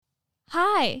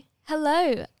Hi,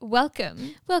 hello,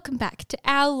 welcome. Welcome back to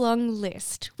our long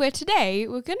list, where today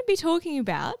we're going to be talking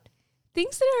about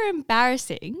things that are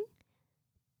embarrassing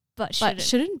But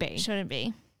shouldn't be. Shouldn't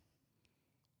be.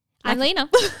 Like- I'm Lena.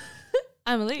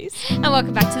 I'm Elise. And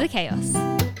welcome back to the chaos.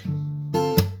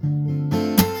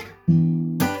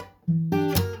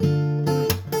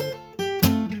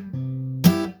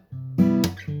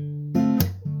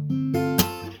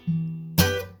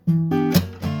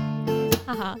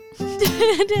 Haha.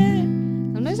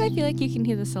 Sometimes I feel like you can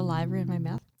hear the saliva in my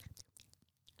mouth.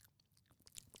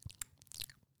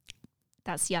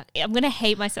 That's yuck. I'm going to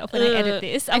hate myself when I edit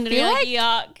this. I'm going to be feel like,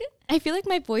 yuck. I feel like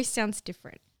my voice sounds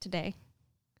different today.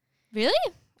 Really?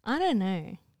 I don't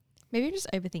know. Maybe I'm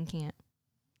just overthinking it.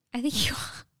 I think you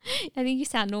are. I think you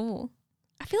sound normal.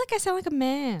 I feel like I sound like a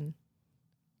man.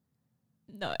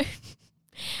 No.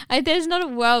 There's not a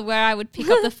world where I would pick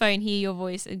up the phone, hear your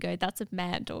voice and go, that's a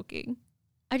man talking.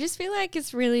 I just feel like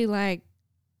it's really like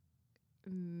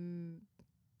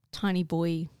tiny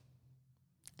boy.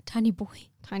 Tiny boy.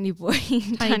 Tiny boy.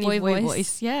 Tiny boy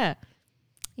voice. Yeah.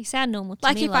 You sound normal to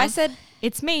Like me, if I love. said,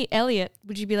 it's me, Elliot,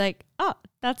 would you be like, oh,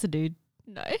 that's a dude?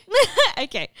 No.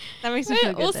 Okay. That makes me feel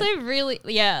But good. also then. really,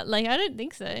 yeah, like I don't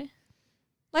think so.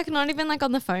 Like not even like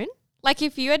on the phone? Like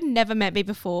if you had never met me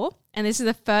before and this is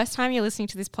the first time you're listening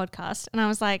to this podcast and I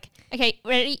was like, Okay,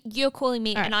 ready? You're calling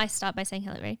me All right. and I start by saying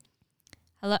hello, ready?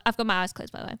 Hello. I've got my eyes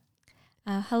closed, by the way.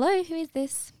 Hello, who is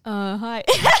this? hi.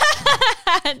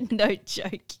 No,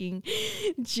 joking.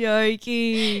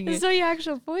 Joking. It's not your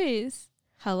actual voice.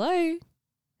 Hello.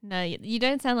 No, you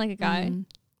don't sound like a guy.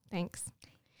 Thanks.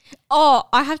 Oh,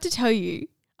 I have to tell you,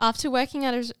 after working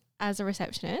as a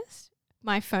receptionist,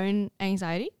 my phone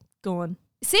anxiety, gone.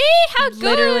 See? How good.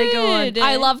 Literally gone.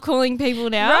 I love calling people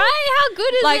now. Right? How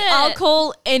good is Like it? I'll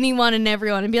call anyone and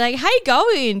everyone and be like, "Hey,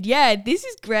 going? Yeah, this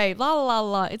is great." La la la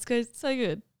la. It's good. So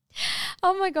good.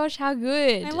 Oh my gosh, how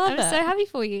good. I love I'm it. so happy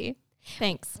for you.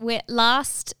 Thanks.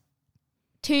 Last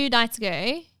 2 nights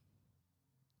ago,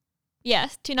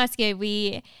 yes, 2 nights ago,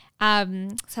 we had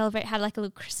like a little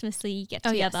Christmassy get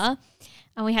together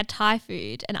and we had Thai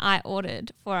food and I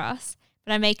ordered for us,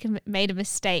 but I made a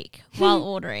mistake while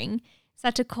ordering. So I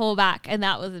had to call back and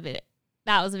that was a bit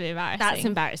embarrassing. That's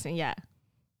embarrassing. Yeah.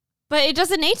 But it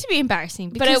doesn't need to be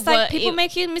embarrassing But because it like wa- people it-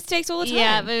 make mistakes all the time.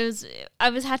 Yeah, but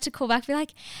I had to call back and be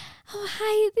like, oh,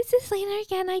 hi, this is Lena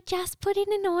again. I just put in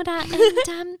an order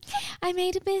and I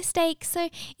made a mistake. So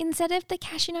instead of the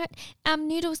cashew nut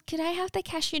noodles, could I have the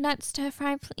cashew nut stir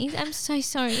fry, please? I'm so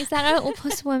sorry. Is that at all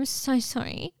possible? I'm so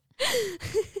sorry.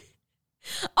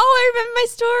 Oh, I remember my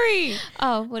story.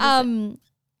 Oh, what is it?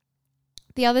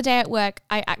 The other day at work,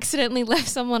 I accidentally left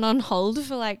someone on hold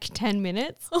for like 10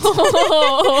 minutes.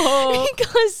 Oh.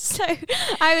 Because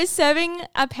I was serving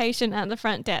a patient at the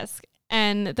front desk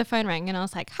and the phone rang and I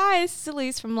was like, "Hi, this is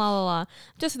Elise from la la la. I'm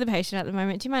just with the patient at the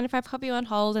moment. Do you mind if I pop you on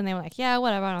hold?" And they were like, "Yeah,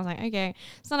 whatever." And I was like, "Okay."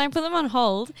 So then I put them on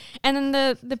hold and then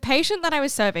the patient that I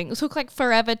was serving, it took like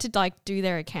forever to like do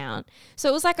their account. So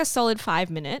it was like a solid 5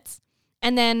 minutes.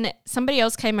 And then somebody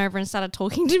else came over and started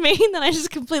talking to me and then I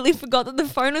just completely forgot that the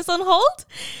phone was on hold.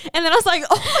 And then I was like,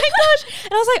 "Oh my gosh."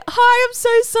 And I was like, "Hi, I'm so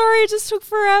sorry. It just took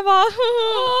forever."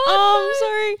 I'm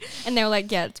sorry. And they were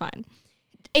like, "Yeah, it's fine."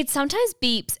 It sometimes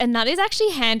beeps, and that is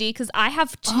actually handy because I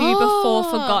have before Oh.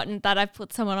 forgotten that I've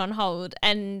put someone on hold,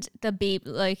 and the beep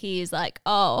Loki is like,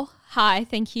 "Oh, hi,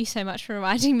 thank you so much for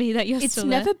reminding me that you're It's still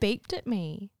never there." beeped at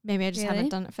me. Maybe I just Really? haven't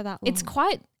done it for that long. It's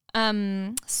quite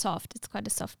soft. It's quite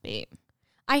a soft beep.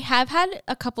 I have had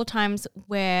a couple times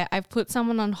where I've put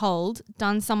someone on hold,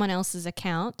 done someone else's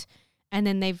account, and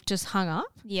then they've just hung up.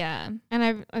 Yeah, And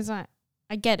I was like,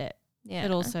 I get it. yeah,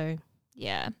 But also,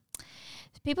 yeah.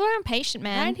 People are impatient,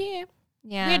 man. right here.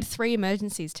 Yeah, We had 3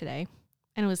 emergencies today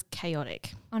and it was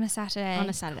chaotic. on a Saturday. On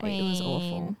a Saturday. It was awful.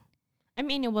 Queen. I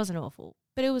mean, it wasn't awful,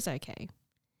 but it was okay.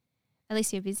 At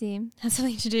least you're busy. Has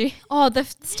something to do. Oh, the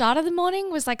start of the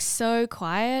morning was like so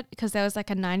quiet because there was like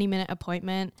a 90-minute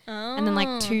appointment and then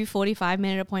like 2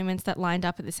 45-minute appointments that lined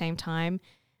up at the same time.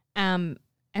 And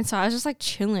so I was just like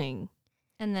chilling.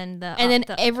 and then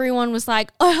Everyone was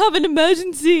like, "I have an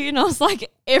emergency." And I was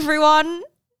like, "Everyone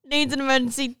needs an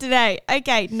emergency today."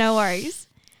 Okay, no worries.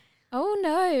 oh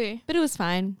no. But it was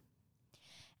fine.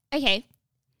 Okay,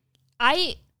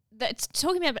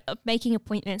 talking about making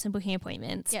appointments and booking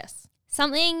appointments. Yes.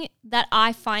 Something that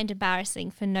I find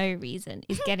embarrassing for no reason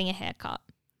is getting a haircut.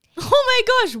 Oh my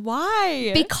gosh,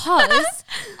 why? Because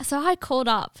so I called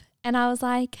up and I was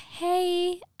like,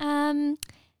 "Hey,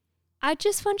 I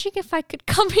just wondering if I could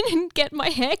come in and get my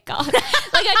hair cut. Like,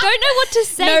 I don't know what to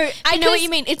say. No, I know what you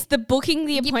mean. It's the booking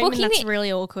the appointment booking that's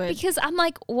really awkward. Because I'm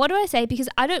like, what do I say? Because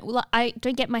I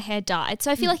don't get my hair dyed.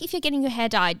 So I feel like if you're getting your hair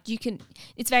dyed,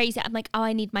 it's very easy. I'm like, oh,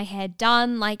 I need my hair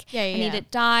done. Like, I need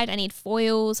it dyed. I need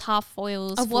foils, half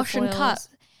foils, a wash and cut,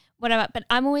 whatever. But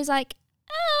I'm always like,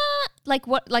 like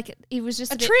what? Like it was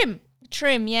just a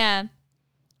trim, yeah.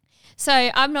 So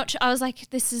I'm not sure. I was like,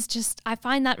 this is just, I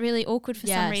find that really awkward for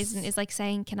some reason. Is like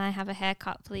saying, can I have a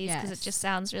haircut, please? Because it just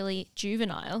sounds really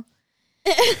juvenile.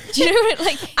 Do you know what?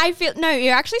 Like, I feel, no,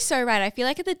 you're actually so right. I feel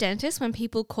like at the dentist, when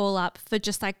people call up for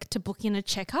just like to book in a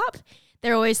checkup,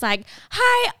 they're always like,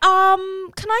 hi,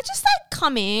 can I just like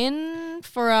come in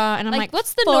for a, and I'm like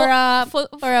what's the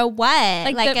for a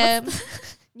what? Like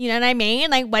you know what I mean?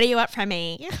 Like, what do you want from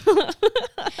me?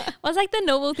 What's like the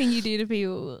normal thing you do to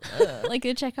people? Like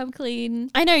a checkup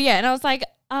clean. I know, yeah. And I was like,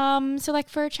 so like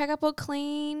for a checkup or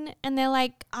clean, and they're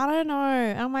like, I don't know.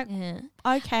 And I'm like,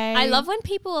 okay. I love when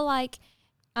people are like,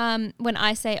 when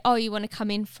I say, oh, you want to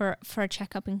come in for a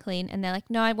checkup and clean, and they're like,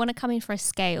 no, I want to come in for a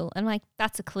scale. And I'm like,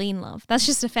 that's a clean, love. That's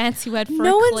just a fancy word for a clean.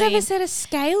 No one's ever said a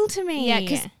scale to me. Yeah,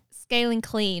 because scaling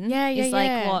clean is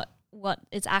like what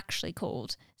it's actually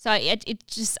called. So it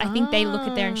just, I think they look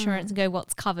at their insurance and go,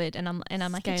 what's covered? And I'm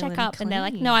like, a checkup. And they're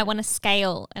like, no, I want a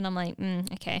scale. And I'm like,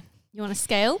 okay. You want a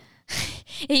scale?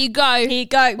 Here you go.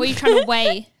 What are you trying to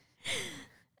weigh?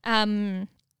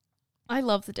 I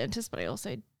love the dentist, but I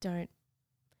also don't.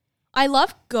 I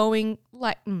love going,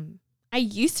 like, I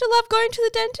used to love going to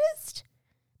the dentist,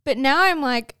 but now I'm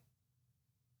like,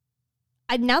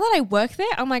 now that I work there,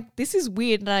 I'm like, this is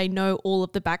weird that I know all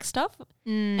of the back stuff.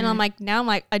 And I'm like, now I'm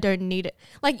like, I don't need it.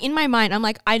 Like in my mind, I'm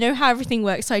like, I know how everything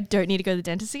works, so I don't need to go to the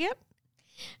dentist again.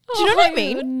 Do you know what I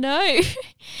mean? No.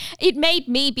 It made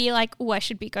me be like, oh, I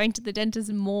should be going to the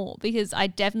dentist more, because I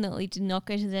definitely did not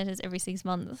go to the dentist every 6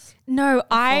 months. No,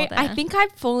 I think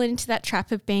I've fallen into that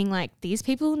trap of being like, these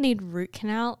people need root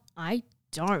canal. I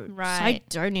don't. Right.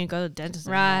 So I don't need to go to the dentist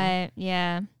anymore. Right.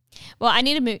 Yeah. Well, I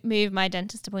need to move my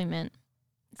dentist appointment.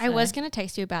 So. I was going to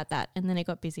text you about that, and then it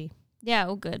got busy. Yeah,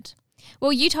 all good.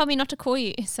 Well, you told me not to call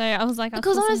you, so I was like,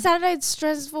 because on a Saturday it's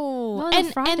stressful. Well,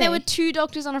 and there were 2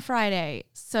 doctors on a Friday.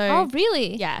 So oh,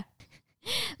 really? Yeah.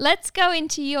 Let's go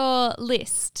into your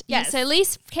list. Yes. So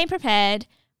Lise came prepared,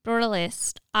 brought a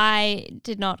list. I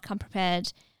did not come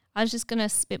prepared. I was just going to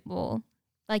spitball,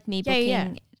 like me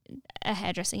booking a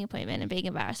hairdressing appointment and being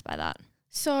embarrassed by that.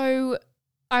 So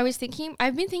I've been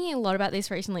thinking a lot about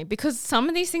this recently, because some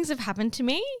of these things have happened to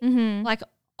me. Mm-hmm. Like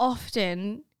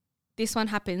often this one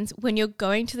happens when you're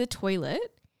going to the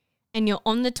toilet and you're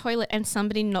on the toilet and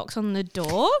somebody knocks on the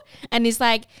door and is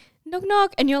like, knock,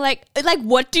 knock. And you're like,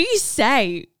 what do you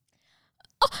say?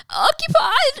 Oh,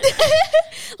 occupied.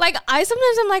 Like I'm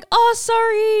like, oh,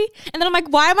 sorry. And then I'm like,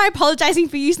 why am I apologizing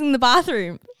for using the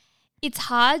bathroom? It's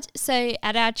hard. So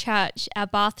at our church, our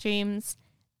bathrooms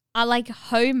are like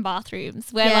home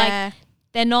bathrooms where like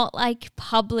they're not like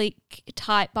public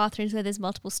type bathrooms where there's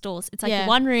multiple stalls. It's like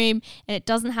one room, and it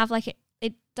doesn't have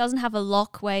a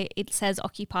lock where it says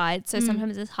occupied. So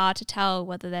sometimes it's hard to tell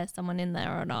whether there's someone in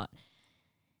there or not.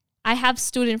 I have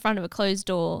stood in front of a closed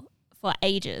door for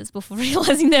ages before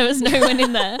realizing there was no one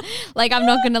in there. Like, I'm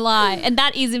not going to lie. And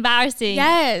that is embarrassing.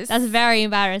 Yes. That's very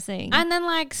embarrassing. And then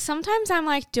like sometimes I'm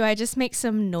like, do I just make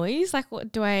some noise? Like,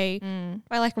 what do I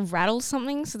like rattle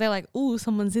something? So they're like, ooh,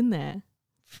 someone's in there.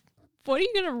 What are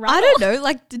you going to rattle? I don't know.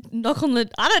 Like knock on the,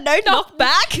 I don't know, knock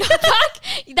back. Knock back.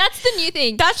 That's the new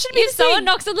thing. That should be if someone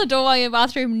knocks on the door while you're in the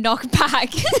bathroom, knock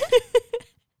back.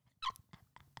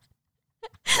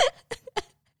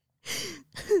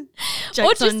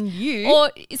 Joke's on you. Or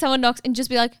someone knocks and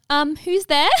just be like, who's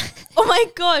there? Oh my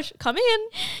gosh, come in.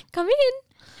 Come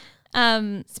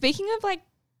in. Speaking of like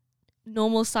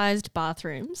normal sized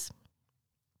bathrooms,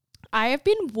 I have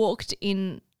been walked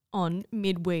in on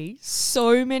mid-wee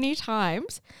so many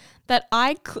times that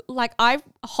I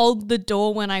hold the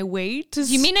door when I wee to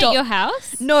Do you mean at your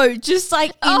house? No, just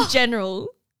like in general.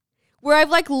 Where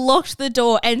I've like locked the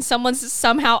door and someone's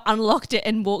somehow unlocked it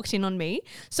and walked in on me.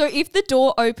 So if the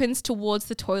door opens towards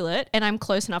the toilet and I'm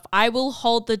close enough, I will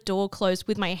hold the door closed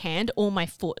with my hand or my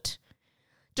foot.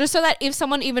 Just so that if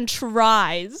someone even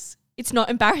tries, it's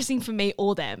not embarrassing for me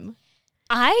or them.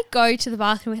 I go to the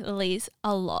bathroom with Elise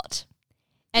a lot.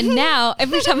 And now,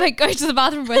 every time I go to the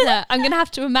bathroom with her, I'm going to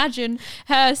have to imagine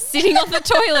her sitting on the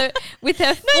toilet with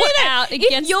her foot out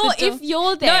against the door. If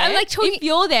you're there, no, I'm like talking. If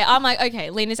you're there, I'm like, okay,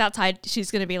 Lena's outside.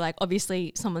 She's going to be like,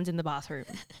 obviously, someone's in the bathroom.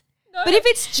 No. But if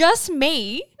it's just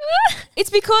me, it's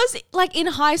because like in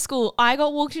high school, I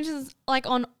got walked into like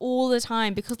on all the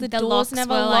time because the doors locks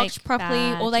never were, locked like,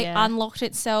 properly bad, or they yeah. unlocked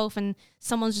itself and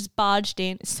someone's just barged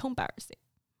in. It's so embarrassing.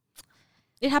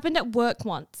 It happened at work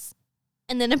once,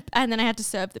 and then I had to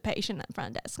serve the patient at the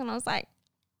front desk, and I was like,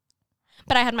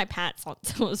 but I had my pants on,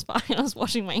 so it was fine. I was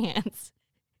washing my hands,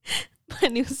 but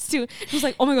it was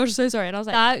like, oh my gosh, I'm so sorry, and I was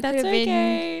like, that's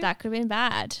okay. That could have been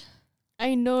bad.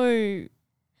 I know.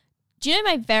 Do you know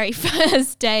my very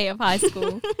first day of high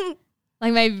school?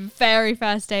 Like my very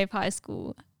first day of high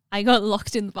school, I got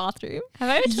locked in the bathroom.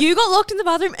 You got locked in the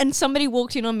bathroom and somebody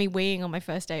walked in on me weeing on my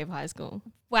first day of high school.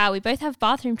 Wow, we both have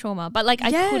bathroom trauma, but like I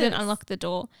couldn't unlock the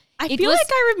door. I feel like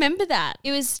I remember that.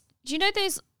 It was, do you know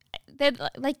those, they're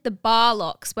like the bar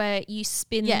locks where you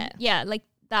spin? Yeah, like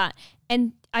that.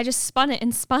 And I just spun it,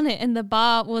 and the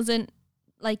bar wasn't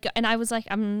like, and I was like,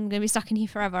 I'm going to be stuck in here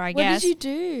forever, I guess. What did you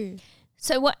do?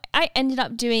 So what I ended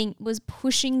up doing was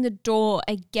pushing the door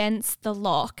against the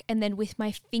lock and then with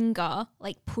my finger,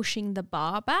 like pushing the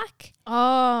bar back.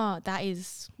 Oh, that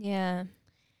is... Yeah.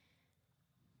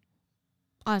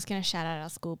 I was going to shout out our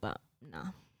school, but no.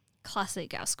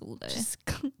 Classic our school though. Just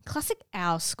classic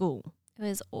our school. It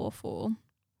was awful.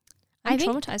 I I'm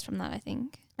think- traumatized from that, I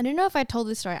think. I don't know if I told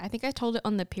this story. I think I told it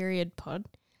on the period pod,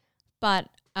 but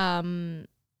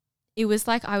it was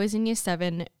like I was in year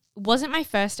 7. It wasn't my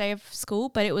first day of school,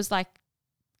 but it was like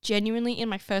genuinely in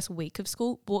my first week of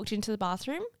school, walked into the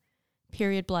bathroom,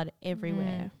 period blood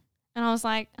everywhere. And I was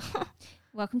like,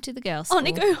 Welcome to the girls' I school.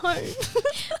 want to go home.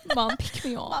 Mom, pick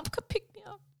me up. Mom could pick me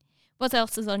up. What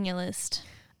else is on your list?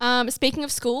 Speaking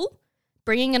of school,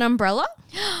 bringing an umbrella.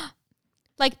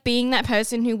 Like being that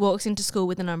person who walks into school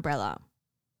with an umbrella.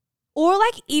 Or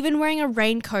like even wearing a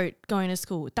raincoat going to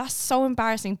school. That's so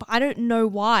embarrassing, but I don't know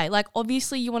why. Like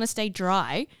obviously you want to stay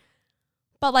dry,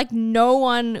 but like no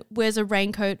one wears a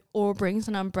raincoat or brings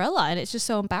an umbrella and it's just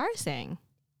so embarrassing.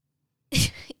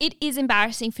 It is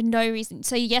embarrassing for no reason.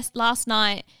 So yes, last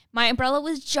night my umbrella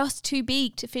was just too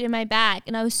big to fit in my bag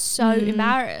and I was so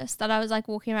embarrassed that I was like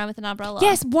walking around with an umbrella.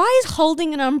 Yes, why is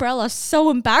holding an umbrella so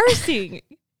embarrassing?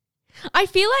 I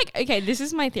feel like, okay, this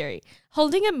is my theory.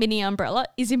 Holding a mini umbrella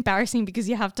is embarrassing because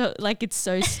you have to, like, it's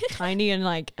so tiny and,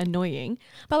 like, annoying.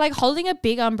 But, like, holding a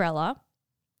big umbrella,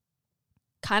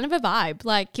 kind of a vibe.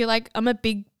 Like, you're like, I'm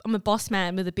a boss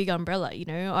man with a big umbrella, you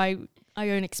know? I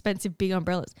own expensive big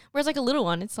umbrellas. Whereas, like, a little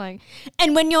one, it's like,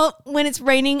 and when it's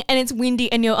raining and it's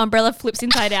windy and your umbrella flips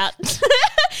inside out.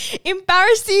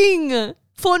 Embarrassing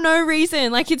for no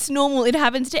reason. Like, it's normal. It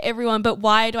happens to everyone. But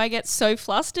why do I get so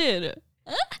flustered?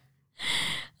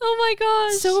 Oh my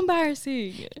gosh. So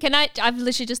embarrassing. I've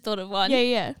literally just thought of one.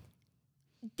 Yeah.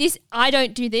 I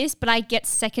don't do this, but I get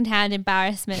secondhand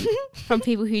embarrassment from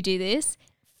people who do this.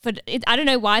 I don't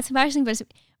know why it's embarrassing, but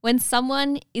when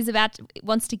someone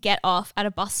wants to get off at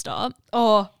a bus stop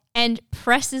and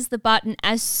presses the button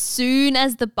as soon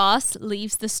as the bus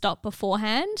leaves the stop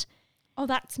beforehand. Oh,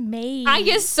 that's me. I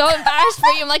get so embarrassed for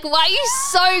you. I'm like, why are you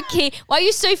so keen? Why are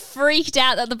you so freaked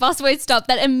out that the bus won't stop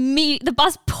that the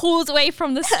bus pulls away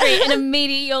from the street and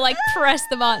immediately you're like, press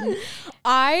the button.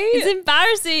 It's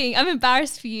embarrassing. I'm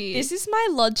embarrassed for you. This is my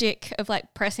logic of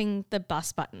like pressing the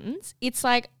bus buttons. It's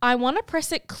like I want to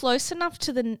press it close enough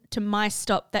to my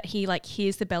stop that he like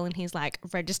hears the bell and he's like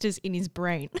registers in his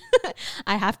brain.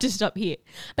 I have to stop here.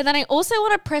 But then I also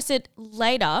want to press it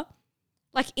later,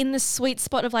 like in the sweet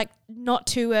spot of like not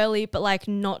too early, but like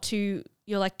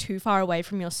you're like too far away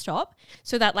from your stop,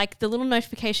 so that like the little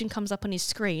notification comes up on his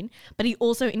screen, but he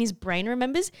also in his brain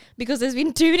remembers, because there's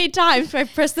been too many times where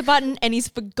I've pressed the button and he's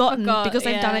forgotten because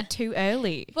I've done it too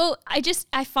early. Well,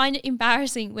 I find it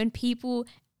embarrassing when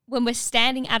we're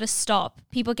standing at a stop,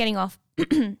 people getting off,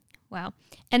 wow,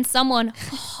 and someone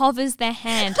hovers their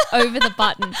hand over the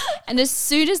button, and as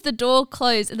soon as the door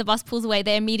closed and the bus pulls away,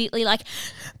 they immediately like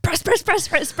press.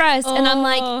 And I'm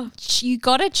like, you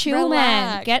gotta chill,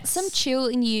 man. Get some chill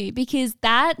in you, because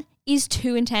that is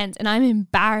too intense and I'm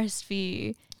embarrassed for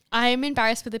you. I'm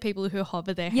embarrassed for the people who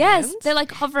hover their hands. Yes, they're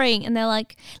like hovering and they're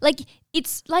like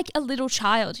it's like a little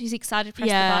child who's excited to press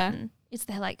the button.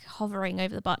 They're like hovering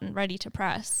over the button, ready to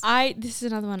press. This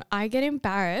is another one. I get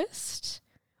embarrassed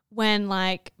when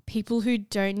like people who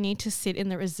don't need to sit in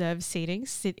the reserve seating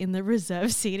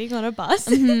on a bus.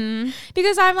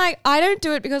 Because I'm like, I don't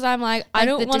do it because I'm like I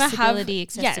don't want to have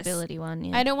accessibility one.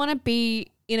 Yeah. I don't want to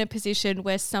be in a position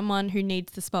where someone who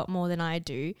needs the spot more than I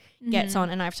do gets on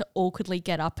and I have to awkwardly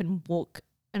get up and walk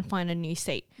and find a new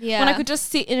seat. Yeah. When I could just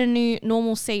sit in a new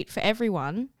normal seat for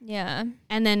everyone. Yeah.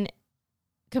 And then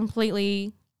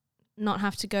completely not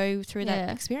have to go through that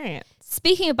experience.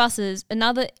 Speaking of buses,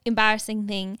 another embarrassing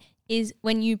thing is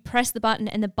when you press the button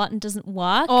and the button doesn't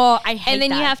work. Oh, I hate that. And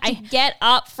then you have to get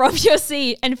up from your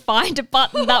seat and find a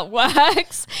button that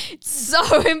works. It's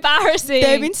so embarrassing.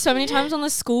 There have been so many times on the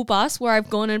school bus where I've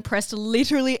gone and pressed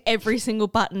literally every single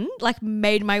button, like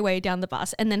made my way down the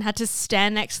bus and then had to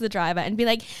stand next to the driver and be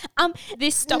like,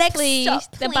 this stop, next please.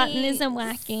 stop, The button please. isn't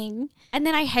working. And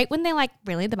then I hate when they're like,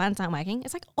 really, the buttons aren't working?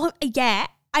 It's like, oh, yeah,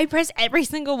 I press every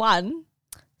single one.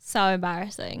 So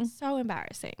embarrassing. So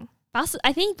embarrassing. Buses,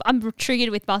 I think I'm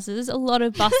triggered with buses. A lot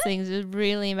of bus things is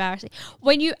really embarrassing.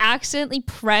 When you accidentally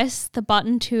press the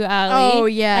button too early. Oh,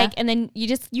 yeah. Like, and then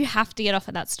you have to get off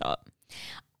at that stop.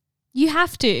 You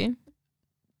have to.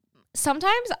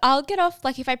 Sometimes I'll get off,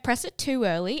 like if I press it too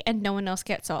early and no one else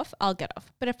gets off, I'll get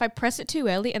off. But if I press it too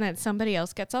early and then somebody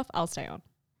else gets off, I'll stay on.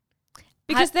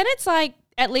 Because then it's like,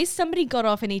 at least somebody got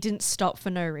off and he didn't stop for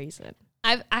no reason.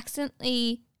 I've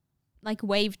accidentally like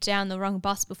waved down the wrong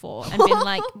bus before and been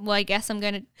like, well, I guess I'm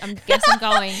going.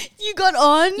 You got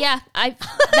on? Yeah.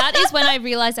 That is when I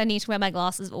realized I need to wear my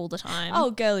glasses all the time. Oh,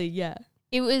 girly, yeah.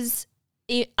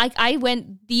 I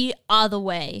went the other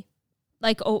way.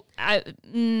 Like, I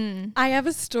have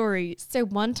a story. So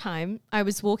one time I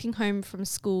was walking home from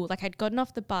school, like I'd gotten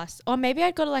off the bus, or maybe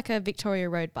I'd got like a Victoria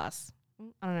Road bus.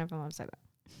 I don't know if I want to say that.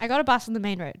 I got a bus on the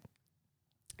main road.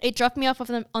 It dropped me off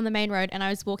on the main road and I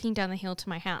was walking down the hill to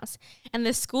my house and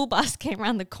the school bus came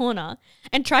around the corner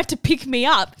and tried to pick me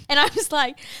up. And I was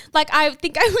like I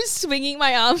think I was swinging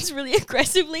my arms really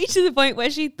aggressively to the point where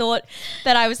she thought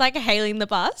that I was like hailing the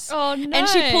bus. Oh, no. And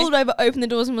she pulled over, opened the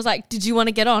doors and was like, did you want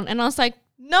to get on? And I was like,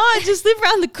 no, I just live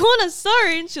around the corner.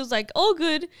 Sorry. And she was like, all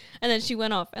good. And then she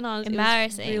went off and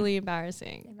Embarrassing. It was really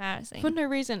embarrassing. Embarrassing. For no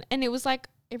reason. And it was like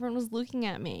everyone was looking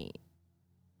at me.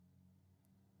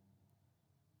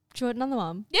 Do you want another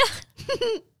one? Yeah.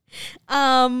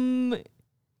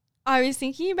 I was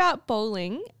thinking about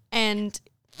bowling and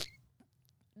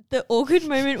the awkward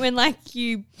moment when like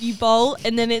you bowl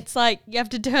and then it's like you have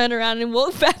to turn around and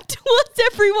walk back towards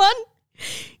everyone.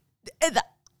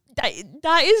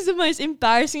 That is the most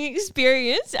embarrassing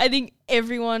experience. I think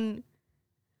everyone,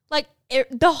 like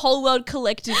the whole world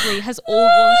collectively has all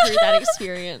gone through that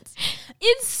experience.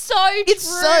 It's so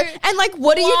true. And like,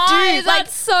 what do you Why do? is Like,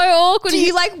 that so awkward? do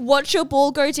you like watch your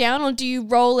ball go down or do you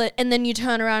roll it and then you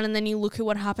turn around and then you look at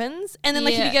what happens? And then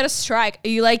like if Yeah. you get a strike, are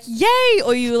you like, yay?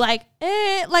 Or are you like,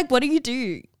 like what do you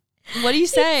do? What do you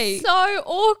say? It's so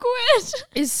awkward.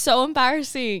 It's so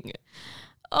embarrassing.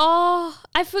 Oh,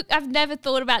 I've never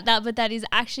thought about that, but that is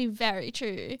actually very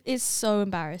true. It's so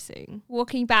embarrassing.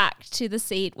 Walking back to the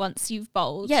seat once you've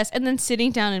bowled. Yes, and then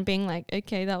sitting down and being like,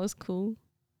 okay, that was cool.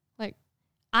 Like,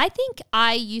 I think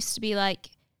I used to be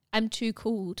like, I'm too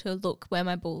cool to look where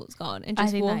my ball has gone and I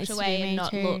just think that walked used to away be and me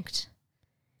not too. looked.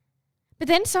 but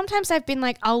then sometimes I've been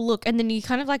like, I'll look, and then you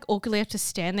kind of like awkwardly have to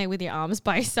stand there with your arms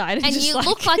by your side. And just you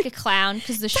look like a clown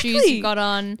because the shoes Exactly. you've got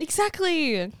on.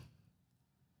 Exactly.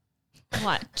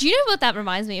 What? Do you know what that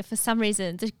reminds me of? For some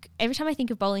reason, every time I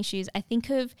think of bowling shoes, I think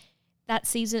of that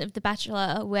season of The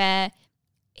Bachelor where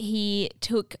he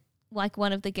took like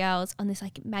one of the girls on this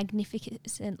like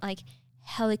magnificent like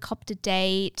helicopter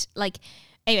date. Like,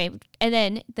 anyway, and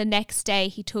then the next day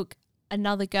he took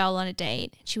another girl on a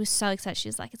date. She was so excited. She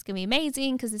was like, it's going to be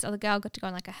amazing because this other girl got to go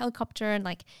on like a helicopter and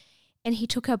like, and he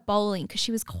took her bowling because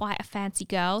she was quite a fancy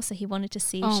girl. So he wanted to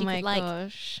see if she could like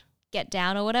gosh. get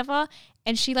down or whatever.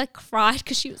 And she like cried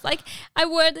because she was like, I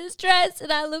wore this dress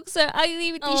and I look so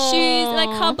ugly with these shoes and I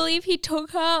can't believe he took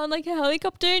her on like a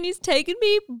helicopter and he's taken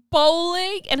me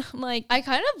bowling. And I'm like, I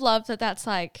kind of love that that's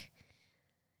like,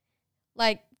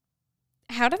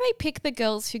 how do they pick the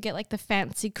girls who get like the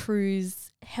fancy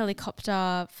cruise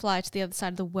helicopter fly to the other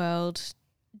side of the world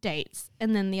dates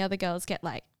and then the other girls get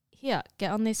like, here,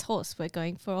 get on this horse. We're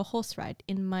going for a horse ride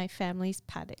in my family's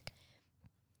paddock.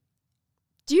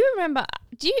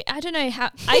 I don't know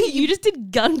how, You just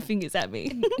did gun fingers at me.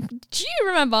 do you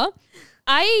remember?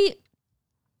 I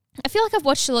feel like I've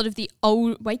watched a lot of the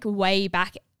old, like way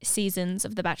back seasons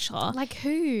of The Bachelor. Like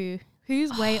who?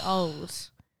 Who's way old?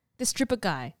 The stripper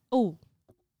guy. Oh.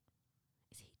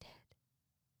 Is he dead?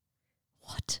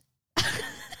 What?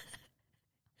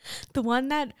 The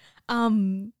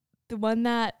one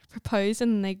that proposed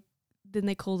and then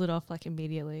they called it off like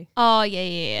immediately. Oh,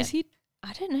 yeah. Is he?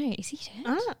 I don't know. Is he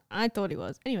dead? I thought he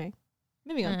was. Anyway,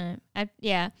 moving on.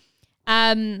 Yeah.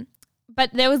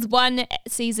 But there was one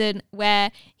season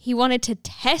where he wanted to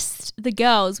test the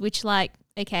girls, which like,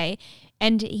 okay,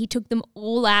 and he took them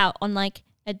all out on like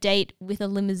a date with a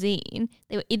limousine.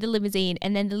 They were in the limousine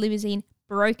and then the limousine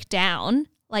broke down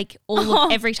like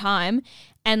every time.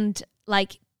 And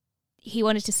like he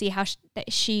wanted to see how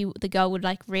the girl would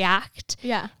like react.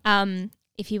 Yeah.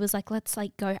 if he was like, let's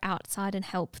like go outside and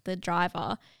help the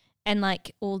driver. And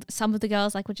like some of the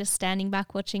girls like were just standing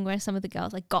back watching, where some of the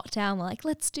girls like got down, were like,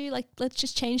 let's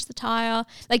just change the tire.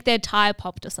 Like their tire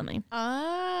popped or something.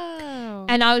 Oh.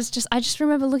 And I just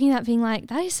remember looking at that being like,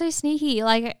 that is so sneaky.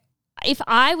 Like if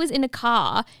I was in a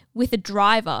car with a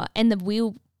driver and the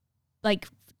wheel, like,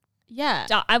 yeah,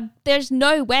 there's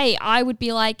no way I would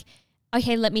be like,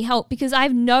 okay, let me help, because I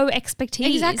have no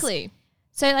expertise. exactly.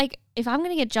 So like if I'm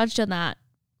going to get judged on that.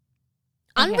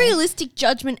 Okay. Unrealistic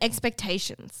judgment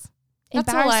expectations.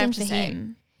 That's all I have to say.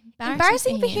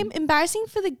 Embarrassing for him. Embarrassing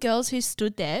for the girls who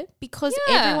stood there, because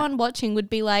everyone watching would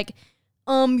be like,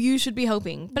 you should be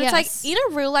helping. But it's like in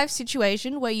a real life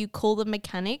situation where you call the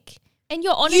mechanic and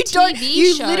you're on a TV show.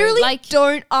 You literally like,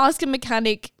 don't ask a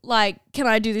mechanic like, can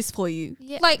I do this for you?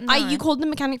 Yeah, like you called the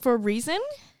mechanic for a reason?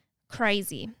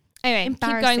 Crazy. Anyway,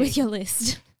 keep going with your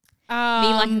list. Me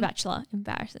like The Bachelor.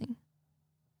 Embarrassing.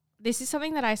 This is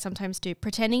something that I sometimes do.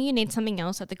 Pretending you need something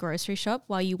else at the grocery shop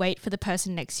while you wait for the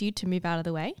person next to you to move out of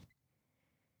the way.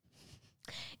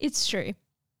 It's true.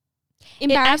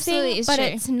 Embarrassing, it absolutely is but true.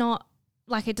 It's not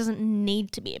like, it doesn't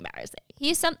need to be embarrassing.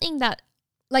 Here's something that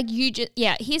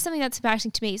here's something that's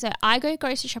embarrassing to me. So I go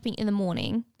grocery shopping in the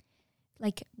morning,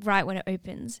 like right when it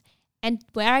opens. And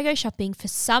where I go shopping, for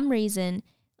some reason,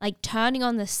 like turning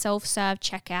on the self-serve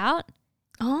checkout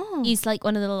is like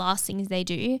one of the last things they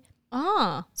do.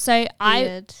 So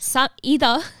weird.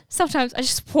 Sometimes I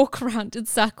just walk around in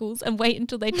circles and wait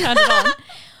until they turn it on,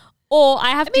 or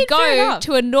I have to go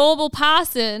to a normal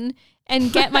person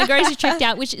and get my groceries checked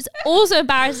out, which is also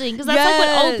embarrassing because that's like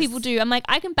what old people do. I'm like,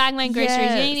 I can bag my groceries. You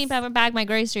don't need to bag my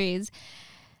groceries.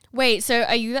 Wait, so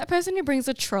are you that person who brings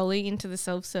a trolley into the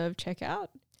self-serve checkout?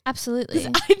 Absolutely.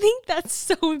 I think that's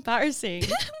so embarrassing.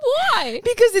 Why?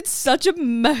 Because it's such a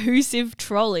massive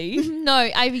trolley. No,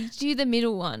 I do the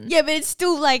middle one. Yeah, but it's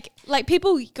still like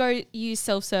people go use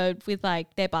self-serve with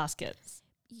like their baskets.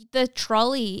 The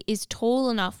trolley is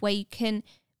tall enough where you can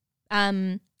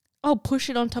push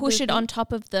it on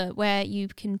top of the where you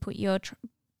can put your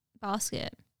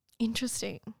basket.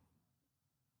 Interesting.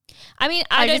 I mean,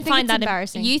 I don't find that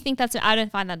embarrassing. You think that's I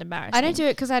don't find that embarrassing. I don't do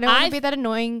it because I don't want to be that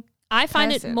annoying. I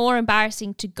find it more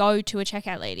embarrassing to go to a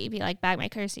checkout lady, be like, bag my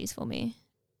groceries for me.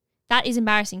 That is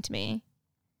embarrassing to me.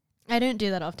 I don't do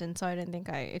that often, so I don't think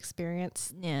I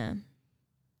experience. Yeah.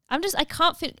 I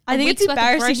can't fit. I think it's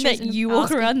embarrassing that you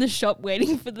walk around the shop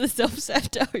waiting for the self-serve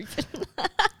to open.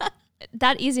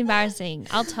 That is embarrassing.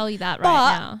 I'll tell you that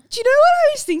right now. Do you know what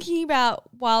I was thinking about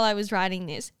while I was writing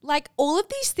this? Like, all of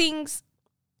these things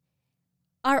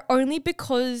are only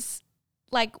because,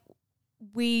 like,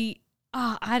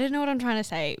 I don't know what I'm trying to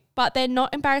say, but they're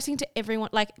not embarrassing to everyone.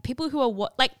 Like, people who are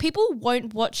people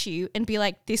won't watch you and be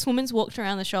like, this woman's walked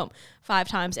around the shop 5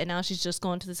 times and now she's just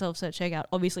gone to the self-serve checkout.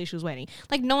 Obviously she was waiting.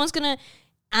 Like, no one's going to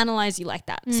analyze you like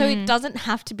that. So it doesn't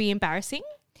have to be embarrassing.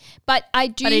 But I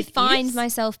do find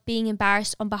myself being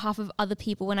embarrassed on behalf of other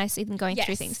people when I see them going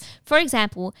through things. For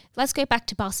example, let's go back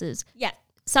to buses. Yeah.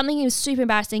 Something is super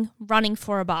embarrassing, running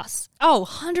for a bus. Oh,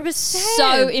 100%.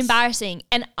 So embarrassing.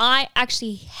 And I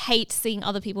actually hate seeing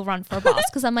other people run for a bus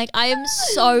because I'm like, I am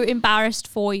so embarrassed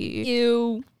for you.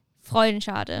 Ew.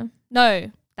 Freudenschade.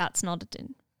 No, that's not it.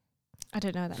 I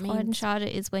don't know what that means. Freudenschade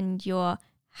is when you're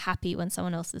happy when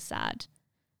someone else is sad.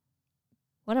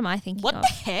 What am I thinking of? What the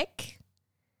heck?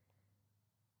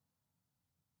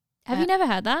 Have you never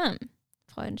heard that?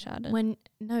 Freudenschade.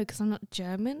 No, because I'm not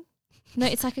German. No,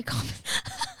 it's like a common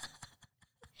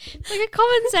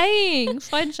saying.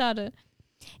 Freudenschade.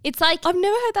 It's like I've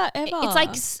never heard that ever.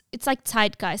 It's like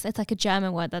Zeitgeist. It's like a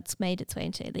German word that's made its way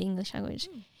into the English language.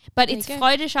 But it's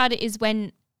Freudenschade is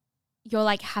when you're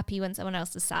like happy when someone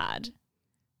else is sad.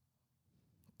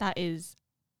 That is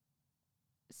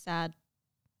sad.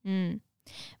 I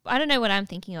don't know what I'm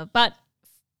thinking of, but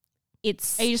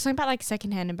it's. Are you just talking about like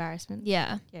secondhand embarrassment?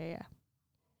 Yeah. Yeah.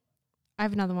 I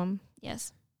have another one.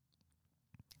 Yes.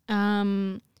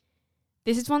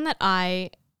 This is one that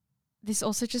this is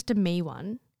also just a me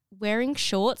one. Wearing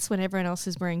shorts when everyone else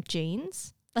is wearing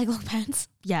jeans. Like long pants?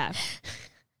 Yeah.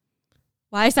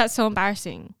 Why is that so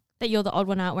embarrassing? That you're the odd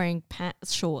one out wearing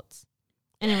shorts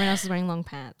and everyone else is wearing long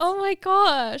pants. Oh my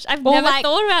gosh. I've never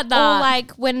thought about that. Or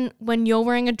like when you're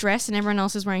wearing a dress and everyone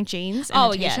else is wearing jeans and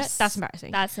a t-shirt. Yes. That's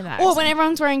embarrassing. That's embarrassing. Or when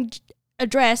everyone's wearing a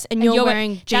dress and you're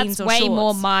wearing jeans or shorts. That's way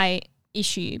more my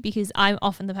issue because I'm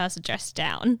often the person dressed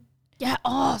down. Yeah.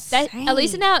 At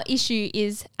least in our issue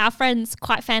is our friends,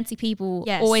 quite fancy people,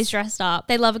 always dressed up.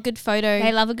 They love a good photo.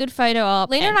 Op.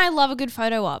 Lena and I love a good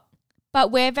photo op,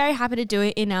 but we're very happy to do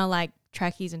it in our like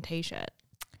trackies and t-shirt.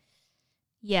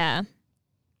 Yeah.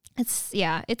 It's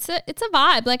a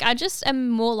vibe. Like I just am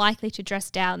more likely to dress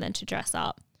down than to dress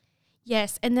up.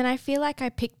 Yes, and then I feel like I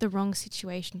picked the wrong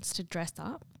situations to dress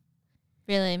up.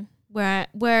 Really? Where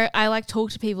I like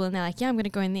talk to people and they're like, yeah, I'm going to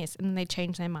go in this. And then they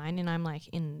change their mind and I'm like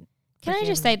in. Can I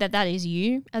just say that is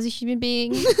you as a human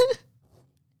being?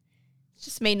 It's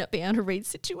just me not being able to read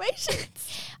situations.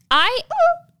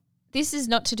 This is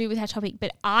not to do with our topic,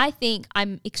 but I think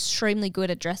I'm extremely good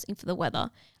at dressing for the weather.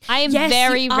 I am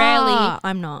very rarely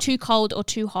I'm not. too cold or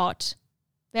too hot.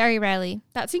 Very rarely.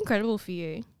 That's incredible for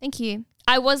you. Thank you.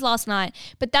 I was last night,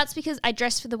 but that's because I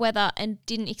dressed for the weather and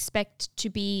didn't expect to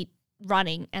be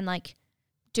running and like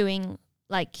doing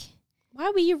like. Why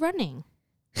were you running?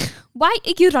 Why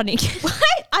are you running? Why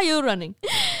are you running?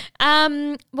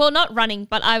 Well, not running,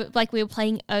 but we were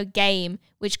playing a game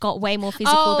which got way more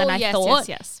physical than I thought.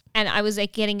 Yes. And I was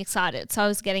like getting excited, so I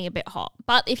was getting a bit hot.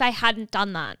 But if I hadn't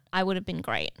done that, I would have been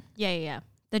great. Yeah.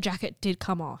 The jacket did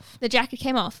come off. The jacket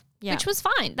came off, which was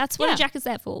fine. That's what a jacket's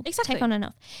there for. Exactly. Take on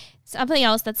enough. Something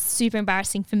else that's super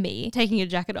embarrassing for me, Taking your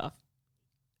jacket off.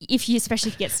 especially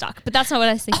if you get stuck. But that's not what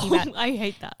I was thinking about. I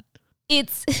hate that.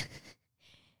 It's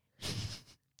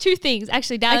two things,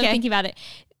 actually, now that I'm thinking about it.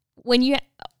 When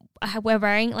we're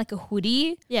wearing like a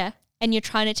hoodie and you're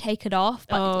trying to take it off,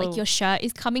 but like your shirt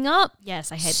is coming up.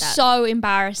 Yes, I hate that. So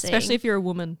embarrassing. Especially if you're a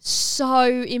woman. So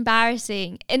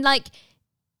embarrassing. And like,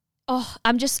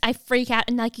 I freak out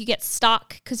and like you get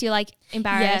stuck because you're like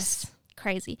embarrassed. Yes.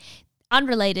 Crazy.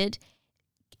 Unrelated.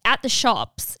 At the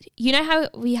shops, you know how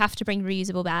we have to bring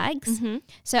reusable bags? Mm-hmm.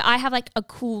 So I have like a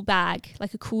cool bag,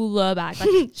 like a cooler bag.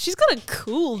 Like She's got a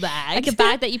cool bag. like a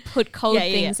bag that you put cold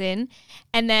things in,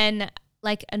 and then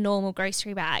like a normal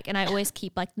grocery bag. And I always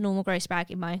keep like normal grocery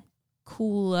bag in my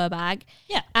cooler bag.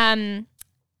 Yeah.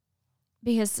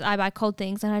 Because I buy cold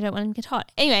things and I don't want them to get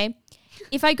hot. Anyway,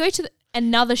 if I go to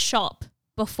another shop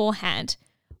beforehand,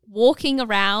 walking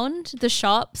around the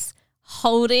shops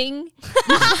holding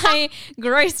my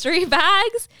grocery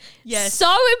bags,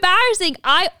 so embarrassing.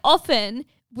 I often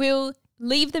will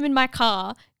leave them in my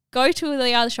car, go to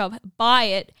the other shop, buy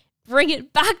it, bring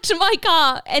it back to my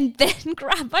car, and then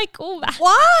grab my cool bag.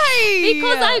 Why?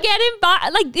 Because I get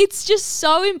embarrassed. Like, it's just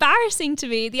so embarrassing to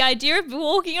me, the idea of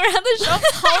walking around the shop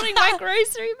holding my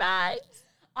grocery bags.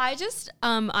 I just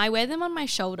I wear them on my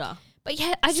shoulder. But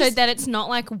yeah, so that it's not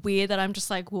like weird that I'm just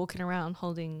like walking around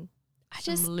holding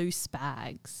some just loose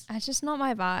bags. It's just not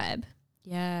my vibe.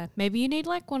 Yeah. Maybe you need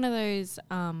like one of those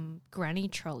granny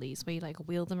trolleys where you like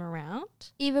wheel them around.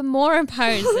 Even more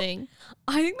imposing.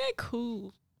 I think they're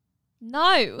cool.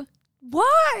 No.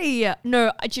 Why?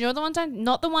 No, do you know the ones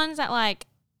not the ones that like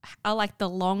are like the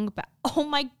long bag. Oh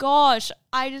my gosh.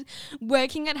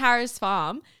 Working at Harris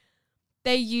Farm,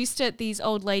 these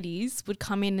old ladies would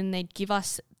come in and they'd give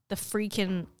us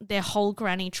their whole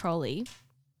granny trolley.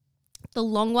 The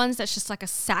long ones that's just like a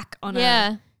sack on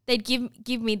they'd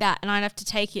give me that and I'd have to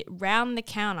take it round the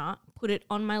counter, put it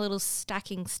on my little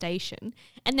stacking station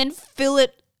and then fill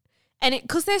it. And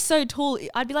because they're so tall,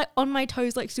 I'd be like on my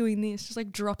toes like doing this, just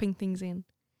like dropping things in.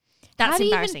 That's How do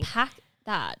embarrassing. you even pack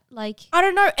that? Like, I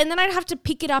don't know. And then I'd have to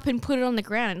pick it up and put it on the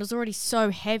ground. It was already so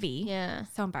heavy. yeah,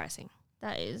 So embarrassing.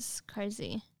 that is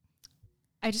crazy.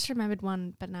 I just remembered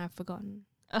one, but now I've forgotten.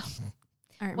 Oh,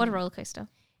 I don't what a remember. roller coaster.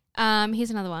 Here's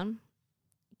another one.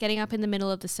 Getting up in the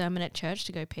middle of the sermon at church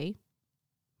to go pee.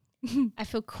 I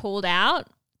feel called out.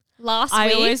 Last I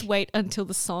week, always wait until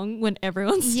the song when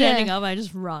everyone's standing up. I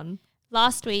just run.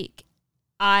 last week,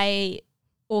 I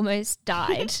almost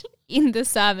died in the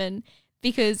sermon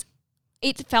because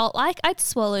it felt like I'd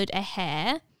swallowed a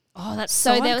hair. Oh, that's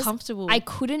So so there was- uncomfortable. I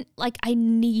couldn't, like, I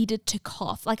needed to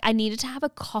cough. Like, I needed to have a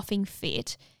coughing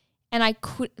fit. And I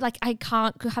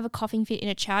can't have a coughing fit in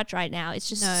a church right now. It's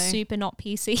just No. super not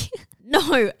PC.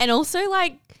 No, and also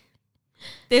like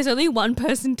there's only one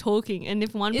person talking, and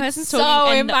if one It's person's so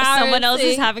talking and someone else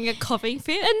is embarrassing. having a coughing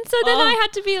fit, And so then I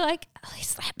had to be like,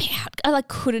 please let me out. I like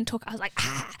couldn't talk. I was like,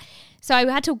 ah. So I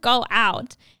had to go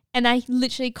out and I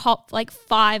literally coughed like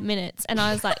 5 minutes and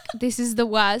I was like, this is the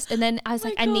worst. And then I was Oh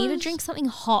my like, I need to gosh. drink something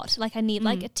hot. Like I need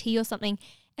like a tea or something.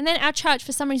 And then our church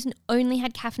for some reason only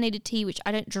had caffeinated tea, which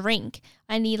I don't drink.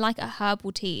 I need like a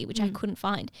herbal tea, which I couldn't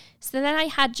find. So then I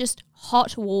had just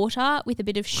hot water with a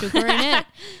bit of sugar in it.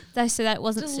 So that it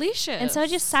wasn't delicious. And so I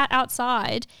just sat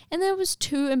outside and then I was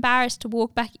too embarrassed to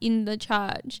walk back in the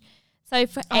church. So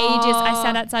for ages, I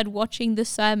sat outside watching the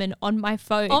sermon on my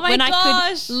phone Oh my when I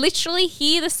gosh. could literally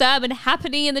hear the sermon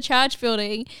happening in the church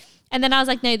building. And then I was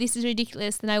like, no, this is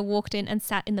ridiculous. Then I walked in and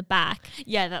sat in the back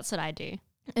yeah, that's what I do.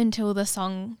 until the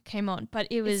song came on. But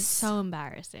it was It's so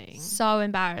embarrassing. so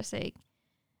embarrassing.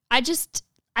 I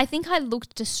I think I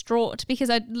looked distraught because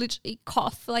I literally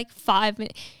coughed for like 5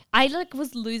 minutes. I like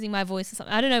was losing my voice or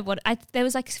something. I don't know what. There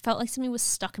was like felt like something was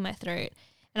stuck in my throat,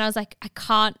 and I was like, I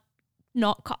can't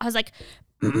not. I was like,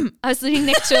 I was sitting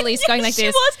next to Elise going like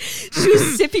this. She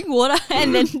was sipping water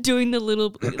and then doing the little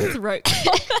throat.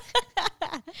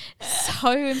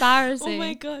 So embarrassing. Oh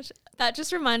my gosh, that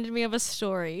just reminded me of a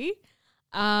story.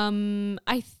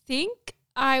 I think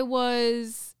I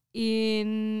was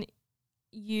in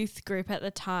youth group at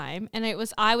the time, and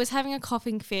I was having a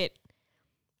coughing fit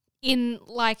in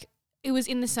like it was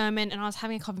in the sermon, and I was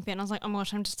having a coughing fit, and I was like, oh my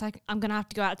gosh, I'm just like, I'm gonna have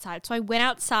to go outside. So I went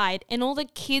outside, and all the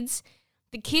kids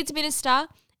minister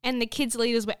and the kids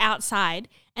leaders were outside,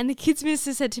 and the kids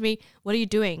minister said to me, what are you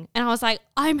doing? And I was like,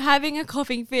 I'm having a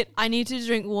coughing fit, I need to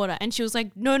drink water. And she was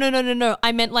like, no,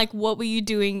 I meant like, what were you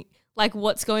doing? Like,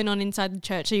 what's going on inside the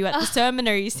church? Are you at the sermon?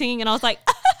 Are you singing? And I was like,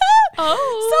 so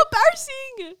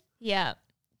embarrassing. Yeah,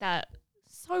 that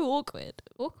so awkward.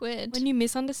 When you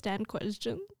misunderstand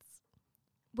questions.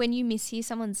 When you mishear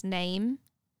someone's name.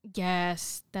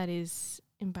 Yes, that is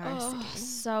embarrassing. Oh,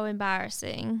 so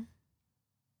embarrassing.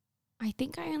 I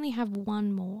think I only have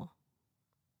one more.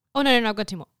 Oh, no, I've got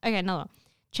two more. Okay, another one.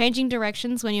 Changing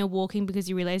directions when you're walking because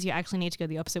you realize you actually need to go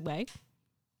the opposite way.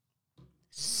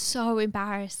 So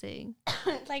embarrassing.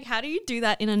 Like, how do you do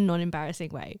that in a non-embarrassing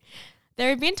way? There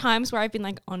have been times where I've been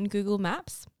like on Google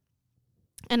Maps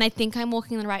and I think I'm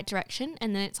walking in the right direction,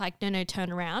 and then it's like, no,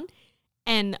 turn around.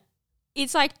 And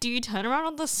it's like, do you turn around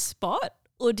on the spot,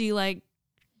 or do you like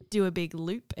do a big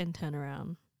loop and turn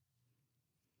around?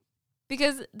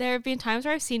 Because there have been times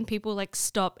where I've seen people like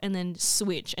stop and then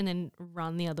switch and then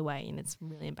run the other way, and it's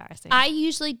really embarrassing. I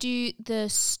usually do the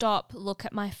stop, look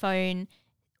at my phone,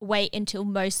 wait until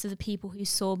most of the people who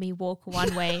saw me walk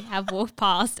one way have walked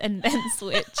past, and then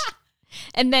switch.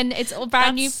 And then it's all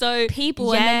brand new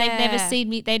people, and then they've never seen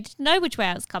me. They didn't know which way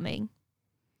I was coming.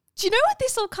 Do you know what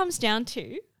this all comes down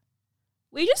to?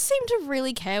 We just seem to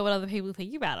really care what other people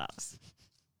think about us.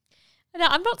 No,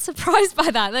 I'm not surprised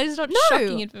by that. That is not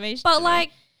shocking information. But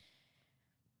like,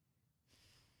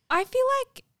 I feel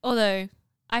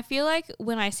like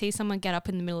when I see someone get up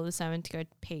in the middle of the sermon to go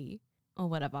pee or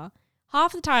whatever,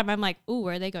 half the time I'm like, ooh,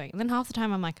 where are they going? And then half the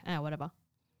time I'm like, oh, whatever.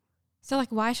 So like,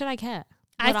 why should I care?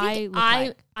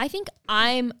 I think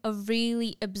I'm a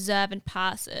really observant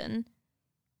person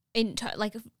in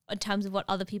terms of what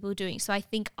other people are doing. So I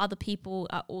think other people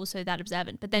are also that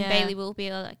observant. But then Bailey will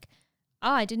be like,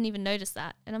 oh, I didn't even notice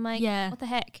that. And I'm like, what the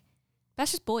heck? That's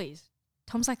just boys.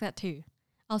 Tom's like that too.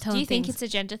 I'll tell him. Do you think it's a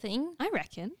gender thing? I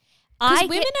reckon. Because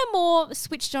women are more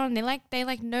switched on. They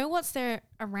know what's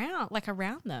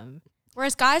around them.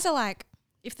 Whereas guys are like,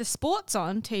 if the sport's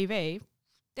on TV,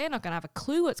 they're not going to have a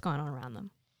clue what's going on around them.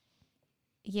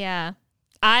 Yeah.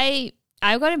 I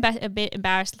got a bit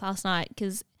embarrassed last night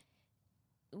because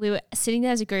we were sitting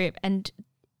there as a group, and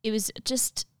it was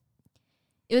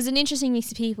an interesting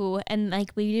mix of people, and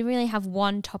like we didn't really have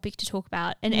one topic to talk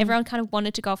about, and everyone kind of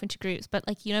wanted to go off into groups, but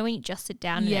like, you know, when you just sit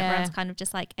down and everyone's kind of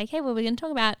just like, okay, what are we going to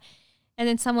talk about? And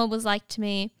then someone was like to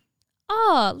me,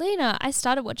 oh, Lena, I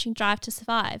started watching Drive to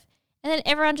Survive. And then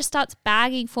everyone just starts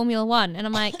bagging Formula One. And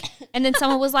I'm like, and then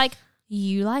someone was like,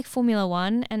 you like Formula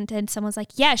One? And then someone's like,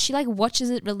 yeah, she like watches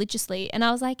it religiously. And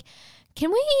I was like, can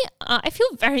we, I feel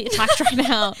very attacked right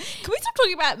now. Can we stop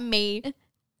talking about me?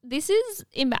 This is,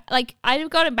 I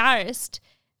got embarrassed,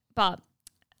 but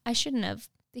I shouldn't have,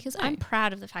 because I'm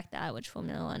proud of the fact that I watch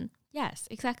Formula One. Yes,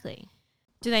 exactly.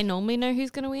 Do they normally know who's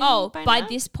going to win? Oh, by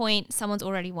this point, someone's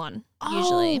already won,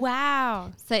 usually. Oh,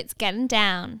 wow. So it's getting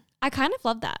down. I kind of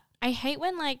love that. I hate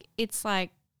when like it's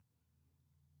like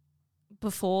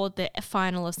before the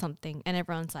final of something and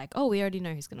everyone's like, oh, we already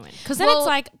know who's going to win. Because then it's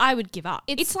like, I would give up.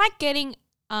 It's like getting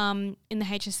in the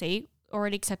HSC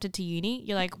already accepted to uni.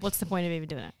 You're like, what's the point of even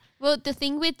doing it? Well, the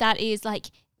thing with that is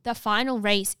like the final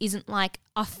race isn't like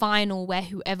a final where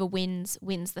whoever wins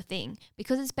the thing,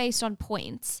 because it's based on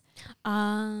points.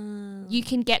 You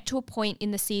can get to a point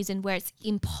in the season where it's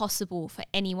impossible for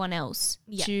anyone else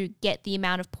to get the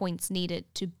amount of points needed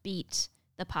to beat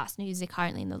the person who's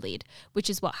currently in the lead, which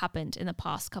is what happened in the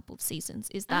past couple of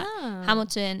seasons, is that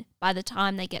Hamilton, by the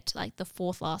time they get to like the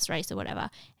fourth last race or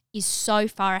whatever, is so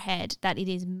far ahead that it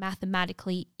is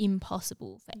mathematically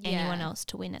impossible for anyone else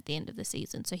to win at the end of the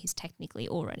season. So he's technically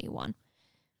already won.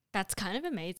 That's kind of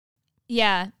amazing.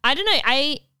 Yeah. I don't know.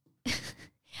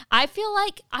 I feel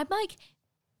like I'm like,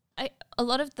 a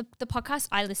lot of the podcasts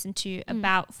I listen to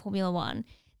about Formula One,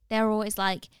 they're always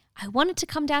like, I wanted to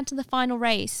come down to the final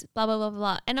race, blah, blah, blah,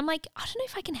 blah. And I'm like, I don't know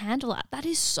if I can handle that. That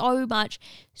is so much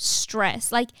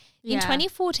stress. Like in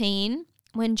 2014,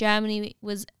 when Germany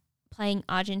was playing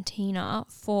Argentina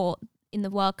for in the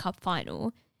World Cup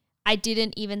final, I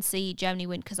didn't even see Germany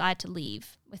win because I had to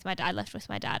leave with my dad. I left with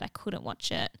my dad. I couldn't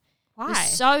watch it. Why? It was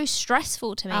so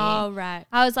stressful to me. Oh, right.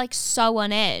 I was like so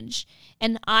on edge.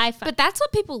 And But that's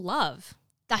what people love.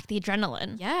 like the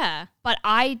adrenaline. Yeah. But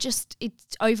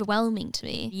it's overwhelming to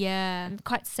me. Yeah. I'm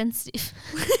quite sensitive.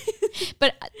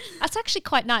 But that's actually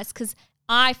quite nice because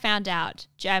I found out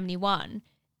Germany won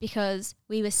because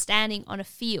we were standing on a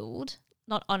field,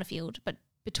 not on a field, but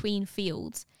between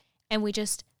fields. And we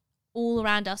just, all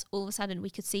around us, all of a sudden we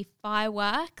could see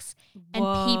fireworks and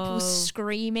people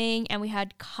screaming and we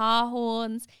heard car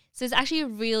horns. So it's actually a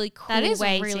really cool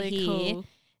way to hear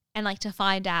and like to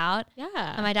find out. Yeah.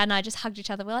 And my dad and I just hugged each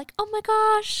other. We're like, oh my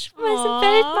gosh,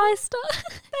 Weltmeister.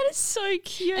 That is so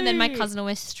cute. And then my cousin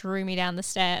almost threw me down the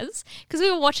stairs because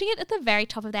we were watching it at the very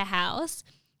top of their house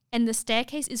and the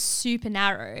staircase is super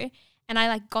narrow. And I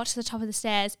like got to the top of the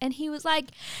stairs and he was like,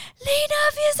 Lena,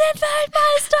 wir sind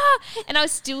Weltmeister. And I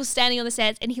was still standing on the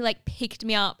stairs and he like picked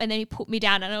me up and then he put me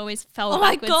down and I always fell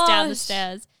backwards down the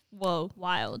stairs. Whoa.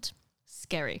 Wild.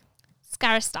 Scary.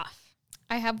 Scary stuff.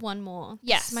 I have one more.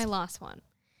 Yes. This is my last one.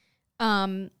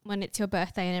 When it's your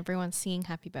birthday and everyone's singing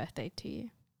happy birthday to you.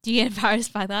 Do you get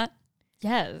embarrassed by that?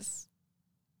 Yes.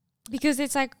 Because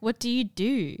it's like, what do you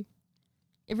do?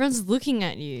 Everyone's looking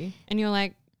at you and you're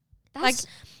like,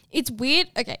 it's weird.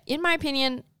 Okay, in my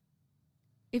opinion,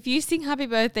 if you sing happy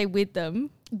birthday with them,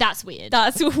 that's weird.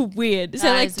 that's weird. So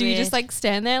That like, is do you just weird. like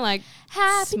stand there like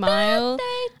Happy smile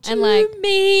birthday to and like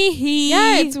me.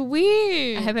 Yeah, it's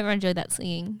weird. I hope everyone enjoyed that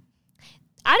singing.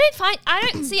 I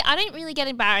don't really get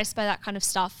embarrassed by that kind of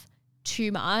stuff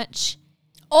too much.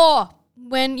 Or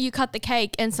when you cut the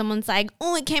cake and someone's like,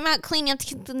 oh, it came out clean, you have to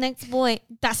kiss the next boy.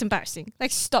 That's embarrassing.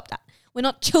 Like, stop that. We're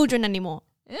not children anymore.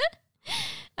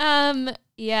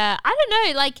 Yeah, I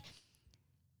don't know. Like,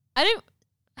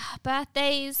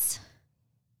 birthdays.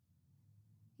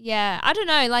 Yeah, I don't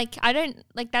know.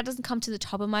 Like, that doesn't come to the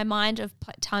top of my mind of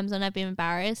times when I've been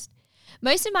embarrassed.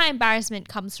 Most of my embarrassment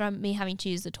comes from me having to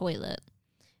use the toilet.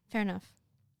 Fair enough.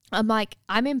 Oh,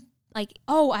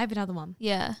 I have another one.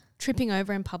 Yeah. Tripping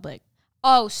over in public.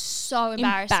 Oh, so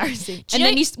embarrassing. And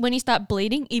then when you start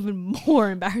bleeding, even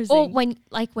more embarrassing. Or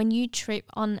when you trip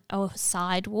on a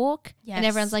sidewalk and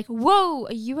everyone's like, whoa,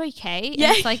 are you okay? And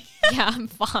Yeah. it's like, yeah, I'm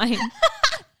fine.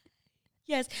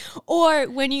 Yes. Or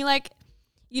when you like,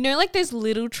 you know, like those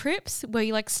little trips where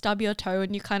you like stub your toe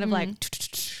and you kind of like,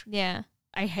 Yeah.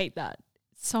 I hate that.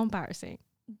 It's so embarrassing.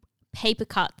 Paper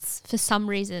cuts for some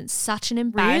reason, such an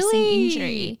embarrassing Really?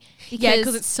 injury. Yeah,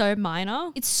 because it's so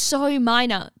minor. It's so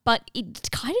minor, but it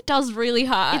kind of does really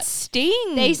hurt. It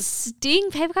stings. They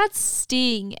sting. Paper cuts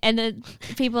sting. And then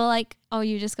people are like, oh,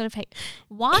 you just got to pay.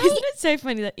 Why? Isn't it so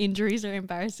funny that injuries are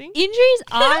embarrassing? Injuries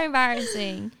are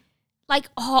embarrassing. Like,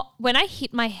 when I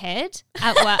hit my head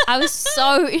at work, I was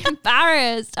so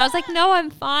embarrassed. I was like, no, I'm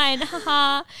fine.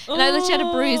 Haha. And I literally had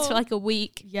a bruise for like a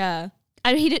week. Yeah.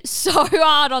 I hit it so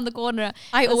hard on the corner.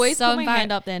 I was always so put my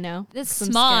hand up there now. That's 'cause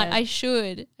I'm smart.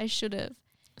 scared. I should have.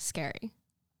 Scary.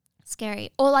 Scary.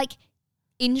 Or like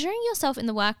injuring yourself in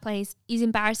the workplace is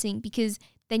embarrassing because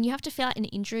then you have to fill out an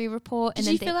injury report. Did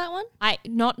you fill that one?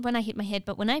 Not when I hit my head,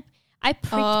 but when I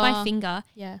pricked my finger,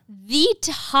 Yeah. the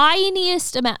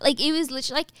tiniest amount. Like it was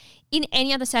literally like in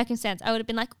any other circumstance, I would have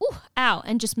been like, "Ooh, ow,"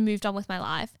 and just moved on with my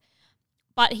life.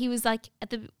 But he was like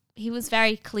he was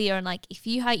very clear and like, if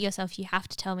you hurt yourself, you have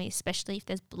to tell me, especially if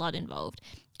there's blood involved.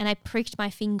 And I pricked my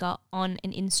finger on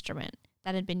an instrument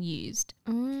that had been used.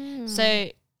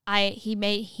 So he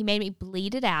made me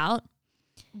bleed it out.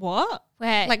 What?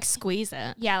 Where Like squeeze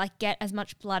it? yeah, like get as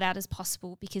much blood out as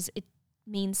possible because it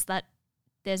means that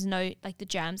there's no, like the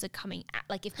germs are coming out.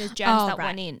 Like if there's germs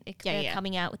went in, they're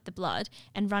coming out with the blood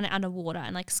and run it under water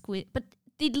and like squeeze. But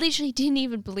it literally didn't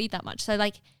even bleed that much. So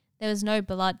like there was no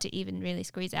blood to even really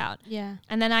squeeze out. Yeah.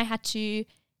 And then I had to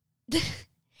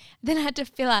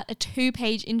fill out a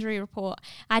 2-page injury report.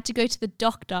 I had to go to the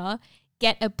doctor,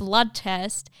 get a blood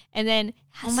test, and then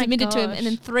submit it to him. And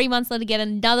then 3 months later, get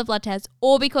another blood test,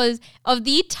 all because of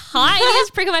the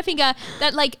tiniest prick on my finger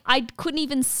that like I couldn't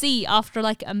even see after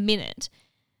like a minute.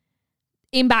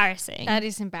 Embarrassing. That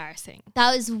is embarrassing.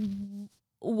 That was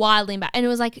wildly embarrassing. And it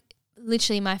was like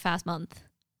literally my first month.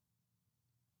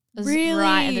 It was Really?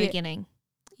 right at the beginning.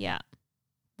 Yeah.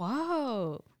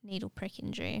 Whoa. Needle prick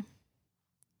injury.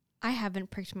 I haven't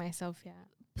pricked myself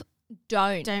yet.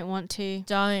 Don't Don't want to.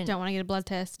 Don't Don't want to get a blood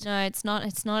test. No, it's not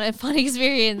a fun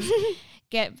experience.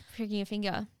 Get pricking your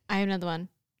finger. I have another one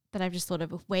that I've just thought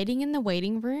of. Waiting in the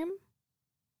waiting room.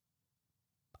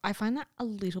 I find that a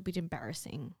little bit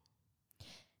embarrassing.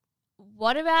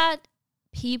 What about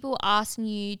people asking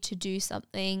you to do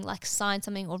something, like sign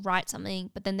something or write something,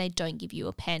 but then they don't give you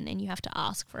a pen and you have to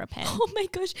ask for a pen. Oh my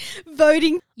gosh,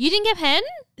 voting. You didn't get a pen?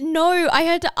 No, I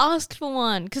had to ask for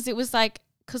one because it was like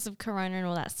because of Corona and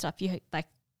all that stuff.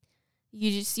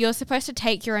 You're supposed to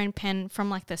take your own pen from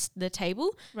like the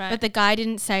table, Right. but the guy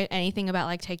didn't say anything about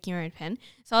like taking your own pen.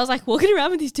 So I was like walking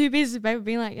around with these 2 pieces of paper,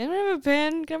 being like, "I don't have a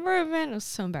pen. Can I borrow a pen?" It was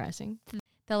so embarrassing.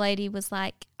 The lady was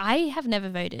like, I have never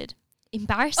voted.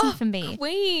 Embarrassing for me.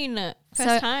 Queen, first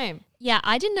So- time. Yeah,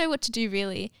 I didn't know what to do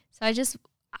really. So I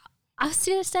was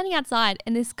standing outside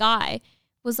and this guy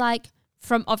was like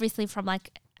obviously from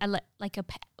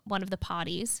one of the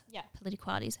parties, Yeah. political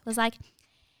parties, was like,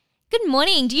 "Good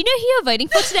morning. Do you know who you're voting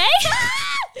for today?"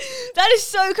 That is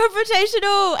so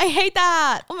confrontational. I hate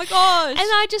that. Oh my gosh. And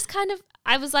I just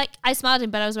I was like, I smiled at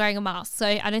him, but I was wearing a mask. So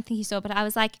I don't think he saw, but I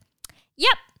was like,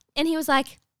 "Yep." And he was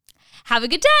like, "Have a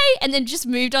good day." And then just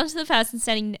moved on to the person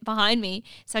standing behind me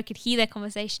so I could hear their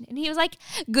conversation. And he was like,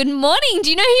 "Good morning. Do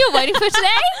you know who you're voting for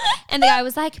today?" And the guy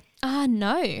was like,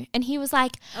 "No." And he was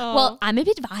like, Oh. "Well, I'm a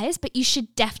bit biased, but you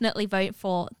should definitely vote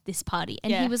for this party."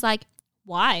 And Yeah. he was like,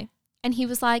 "Why?" And he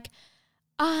was like,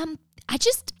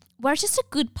 we're just a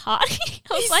good party."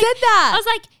 I was He like, said that. I was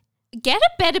like, get a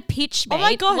better pitch, mate. Oh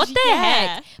my gosh, what the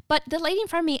yeah. heck? But the lady in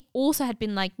front of me also had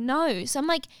been like, no. So I'm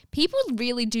like, people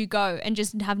really do go and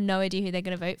just have no idea who they're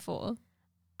going to vote for.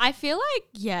 I feel like,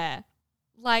 yeah,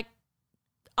 like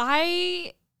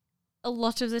a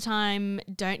lot of the time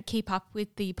don't keep up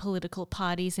with the political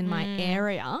parties in my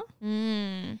area.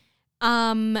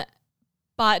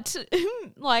 But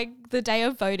like the day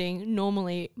of voting,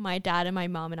 normally my dad and my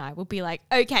mum and I will be like,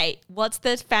 okay, what's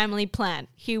the family plan?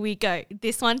 Here we go.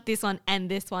 This one, and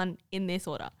this one in this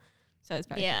order. So it's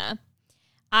very Yeah.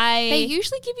 They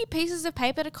usually give you pieces of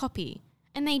paper to copy,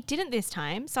 and they didn't this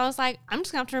time. So I was like, I'm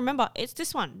just going to have to remember it's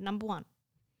this one, number 1.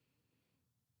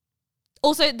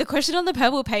 Also, the question on the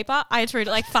purple paper, I had to read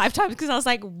it like 5 times because I was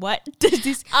like, what does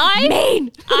this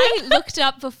mean? I looked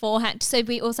up beforehand. So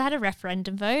we also had a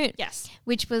referendum vote. Yes.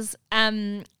 Which was,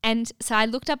 and so I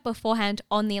looked up beforehand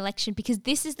on the election, because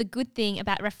this is the good thing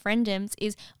about referendums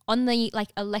is on the like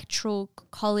electoral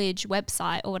college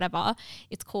website or whatever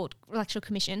it's called, electoral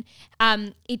commission,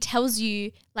 it tells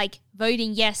you like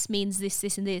voting yes means this,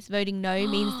 and this. Voting no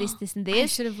means this, and I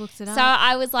this. should have looked it up. So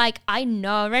I was like, I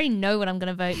already know what I'm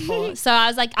going to vote for. So I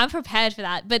was like, I'm prepared for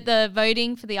that. But the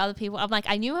voting for the other people, I'm like,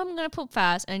 I knew I'm going to put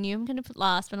first and I knew I'm going to put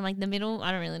last, but I'm like the middle,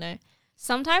 I don't really know.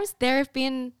 Sometimes there have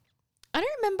been, I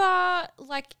don't remember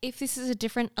like if this is a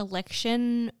different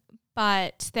election,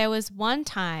 but there was one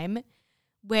time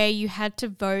where you had to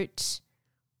vote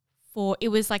for, it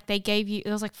was like they gave you,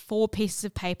 it was like 4 pieces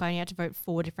of paper and you had to vote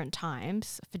 4 different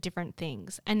times for different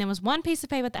things. And there was one piece of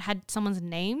paper that had someone's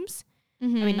names. I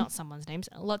mean, not someone's names,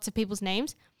 lots of people's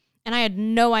names. And I had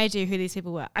no idea who these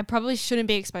people were. I probably shouldn't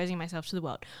be exposing myself to the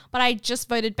world. But I just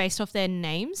voted based off their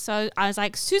names. So I was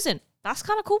like, Susan, that's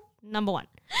kind of cool. Number 1.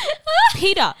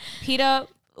 Peter,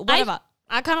 whatever.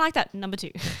 I kind of like that. Number 2.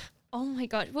 Oh my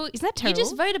God. Well, Isn't that terrible? You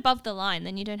just vote above the line,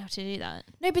 then you don't have to do that.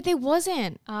 No, but there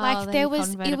wasn't. Oh, like then there you was,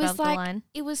 can't vote it was above the like, line.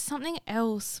 it was something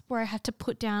else where I had to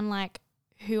put down like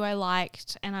who I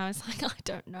liked. And I was like, I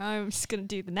don't know. I'm just going to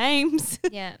do the names.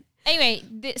 Yeah. Anyway,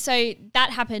 so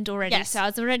that happened already. Yes. So I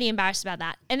was already embarrassed about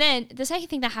that. And then the second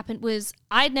thing that happened was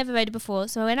I'd never voted before.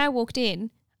 So when I walked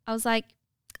in, I was like,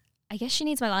 I guess she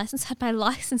needs my license. I had my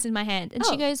license in my hand. And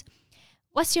she Oh. goes,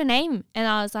 "What's your name?" And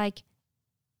I was like,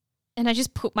 and I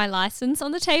just put my license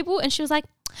on the table. And she was like,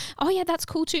 "Oh yeah, that's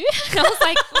cool too." And I was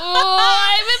like, oh,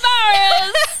 I'm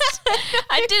embarrassed.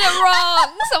 I did it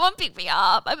wrong. Someone pick me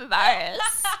up. I'm embarrassed.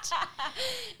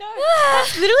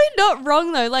 That's literally not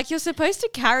wrong though. Like you're supposed to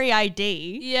carry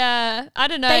ID. Yeah, I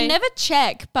don't know. They never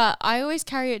check, but I always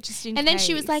carry it just in And then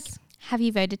she was like, "Have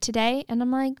you voted today?" And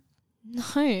I'm like,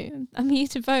 "No, I'm here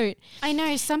to vote." I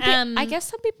know some people, I guess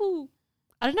some people,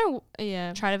 I don't know.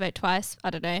 Yeah. Try to vote twice. I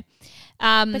don't know.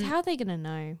 But how are they going to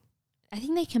know? I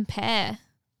think they compare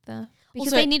because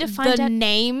Also, they need to find the out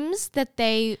names that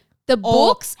they, the or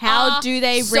books. how are do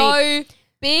they read? so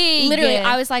big? Literally,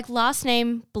 I was like, last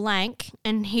name blank,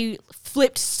 and he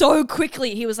flipped so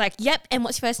quickly. He was like, yep, and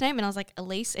what's your first name? And I was like,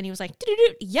 Elise, and he was like,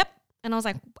 "Do-do-do, yep. And I was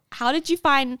like, how did you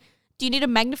find, do you need a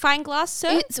magnifying glass, sir?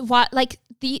 It's what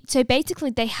so basically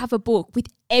they have a book with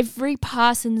every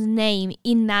person's name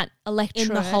in that electorate.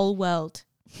 In the whole world.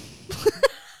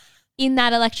 in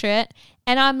that electorate.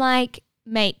 And I'm like,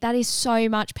 mate, that is so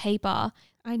much paper.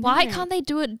 I know. Why can't they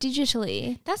do it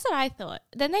digitally? That's what I thought.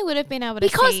 Then they would have been able to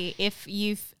Because- see if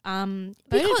you've voted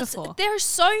Because before. there are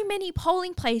so many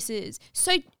polling places.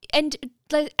 So, and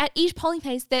at each polling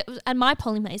place, at my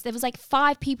polling place, there was like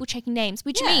 5 people checking names,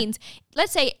 which means,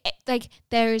 let's say like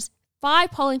there's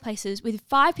 5 polling places with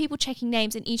 5 people checking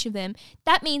names in each of them.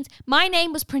 That means my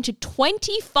name was printed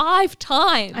 25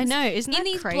 times. I know, isn't that in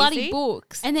these crazy? bloody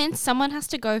books. And then someone has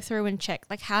to go through and check.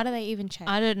 Like, how do they even check?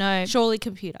 I don't know. Surely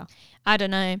computer. I don't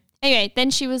know. Anyway,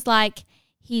 then she was like,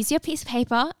 here's your piece of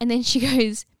paper. And then she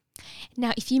goes,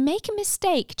 now, if you make a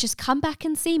mistake, just come back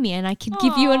and see me and I can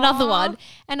give you another one.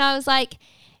 And I was like,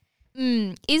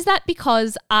 is that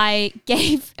because I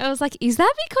was like, is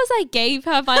that because I gave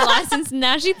her my license and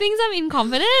now she thinks I'm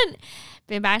incompetent?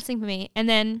 Bit embarrassing for me. And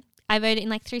then I voted in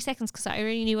like 3 seconds because I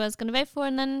already knew what I was going to vote for,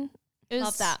 and then it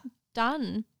was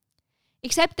done.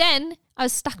 Except then I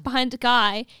was stuck behind a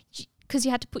guy because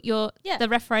you had to put the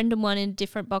referendum one in a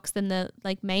different box than the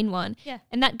like main one. Yeah.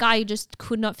 And that guy just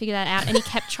could not figure that out, and he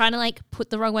kept trying to like put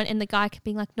the wrong one, and the guy kept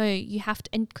being like, no, you have to,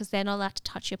 and because they're not allowed to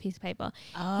touch your piece of paper.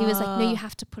 He was like, no, you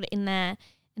have to put it in there.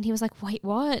 And he was like, wait,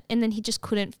 what? And then he just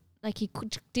couldn't, like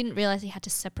didn't realize he had to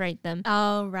separate them.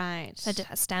 Oh, right. So I had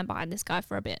to stand behind this guy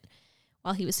for a bit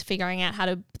while he was figuring out how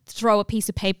to throw a piece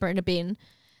of paper in a bin.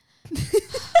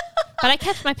 But I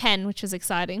kept my pen, which was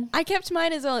exciting. I kept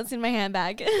mine as well. It's in my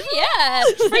handbag. Yeah,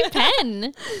 free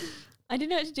pen. I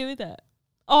didn't know what to do with it.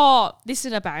 Oh, this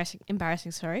is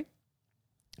embarrassing story.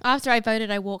 After I voted,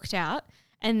 I walked out,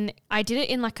 and I did it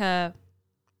in like an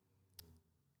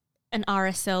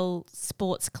RSL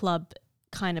sports club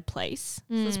kind of place.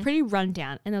 So it was pretty run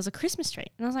down, and there was a Christmas tree.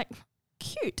 And I was like,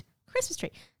 cute, Christmas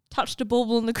tree. Touched a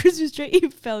bauble on the Christmas tree,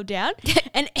 it fell down,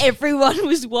 and everyone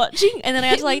was watching. And then I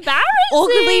had to like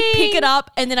awkwardly pick it up,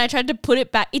 and then I tried to put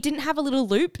it back. It didn't have a little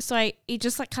loop, so it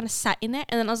just like kind of sat in there.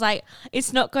 And then I was like,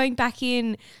 it's not going back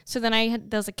in. So then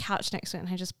there was a couch next to it, and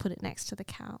I just put it next to the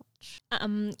couch.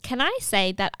 Can I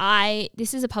say that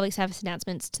this is a public service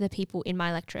announcement to the people in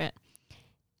my electorate.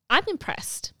 I'm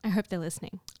impressed. I hope they're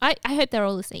listening. I hope they're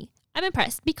all listening. I'm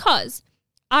impressed because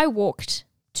I walked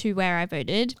to where I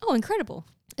voted. Oh, incredible.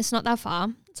 It's not that far.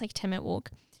 It's like a 10-minute walk.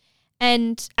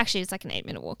 And actually, it's like an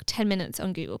 8-minute walk. 10 minutes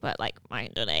on Google, but like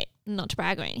mine did 8. Not to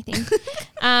brag or anything.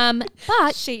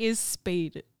 But she is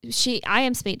speed. I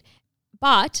am speed.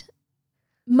 But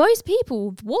most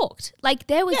people walked. Like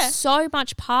there was so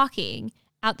much parking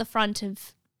out the front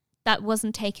of that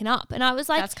wasn't taken up. And I was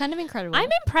like, that's kind of incredible. I'm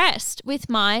impressed with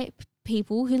my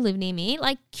people who live near me.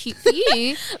 Like, cute for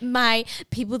you. My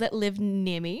people that live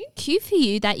near me. Cute for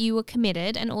you that you were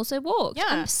committed and also walked. Yeah.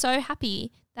 I'm so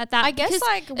happy that I guess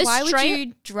like why would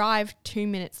you drive 2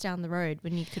 minutes down the road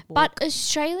when you could walk? But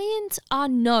Australians are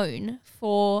known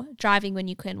for driving when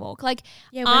you can walk. Like,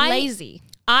 yeah, we're lazy.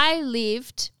 I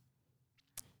lived,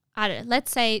 I don't know,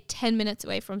 let's say 10 minutes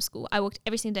away from school. I walked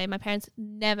every single day. My parents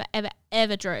never, ever,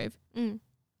 ever drove.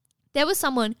 There was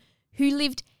someone who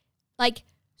lived like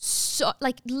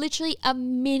literally a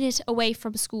minute away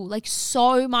from school, like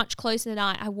so much closer than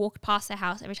I walked past their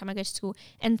house every time I go to school,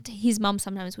 and his mum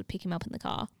sometimes would pick him up in the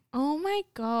car. Oh my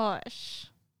gosh.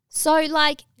 So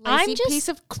like, lazy I'm just piece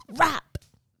of crap.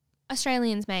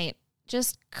 Australians, mate,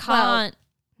 just can't.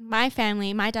 My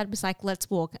family, my dad was like, let's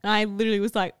walk. And I literally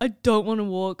was like, I don't want to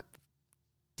walk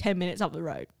 10 minutes up the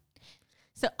road.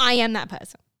 So I am that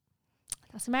person.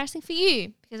 That's embarrassing for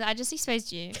you because I just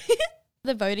exposed you.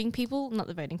 The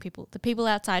people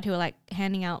outside who are like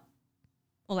handing out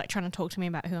or like trying to talk to me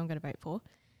about who I'm going to vote for.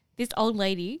 This old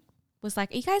lady was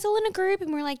like, are you guys all in a group?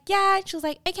 And we're like, yeah. And she was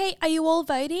like, okay, are you all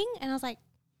voting? And I was like,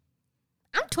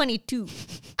 I'm 22.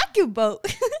 I can vote.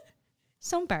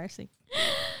 So embarrassing.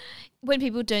 When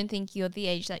people don't think you're the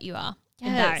age that you are. Yes.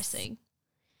 Embarrassing.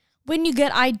 When you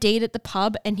get ID'd at the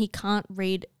pub and he can't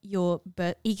read your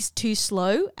birth, he's too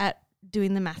slow at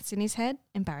doing the maths in his head.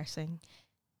 Embarrassing.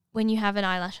 When you have an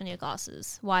eyelash on your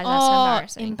glasses. Why is that so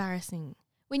embarrassing? Embarrassing.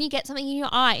 When you get something in your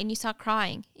eye and you start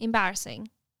crying. Embarrassing.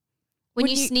 When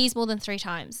you sneeze more than 3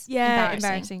 times. Yeah,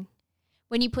 embarrassing.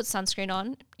 When you put sunscreen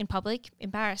on in public.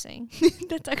 Embarrassing.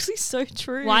 That's actually so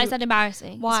true. Why is that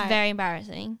embarrassing? Why? It's very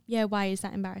embarrassing. Yeah, why is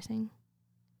that embarrassing?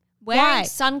 Wearing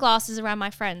sunglasses around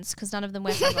my friends because none of them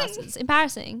wear sunglasses.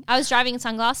 Embarrassing. I was driving in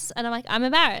sunglasses and I'm like, I'm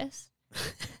embarrassed.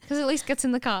 Because at least gets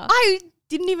in the car. I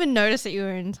didn't even notice that you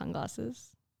were in sunglasses.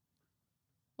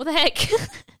 What the heck?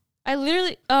 I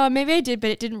literally, maybe I did,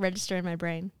 but it didn't register in my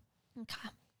brain. Okay.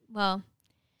 Well,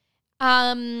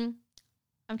 I'm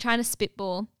trying to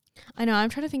spitball. I know. I'm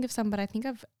trying to think of some, but I think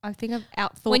I've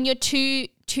outthought. When you're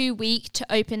too weak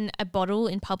to open a bottle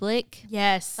in public.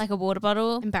 Yes. Like a water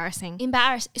bottle. Embarrassing.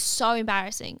 So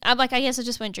embarrassing. I'm like, I guess I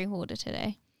just won't drink water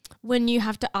today. When you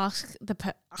have to ask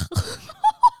the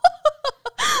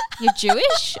You're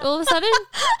Jewish all of a sudden?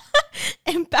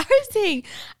 Embarrassing.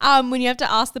 When you have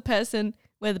to ask the person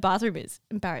where the bathroom is.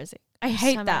 Embarrassing. I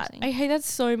hate that. embarrassing. I hate that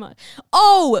so much.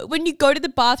 Oh, when you go to the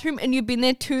bathroom and you've been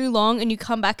there too long and you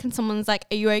come back and someone's like,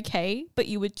 are you okay? But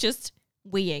you were just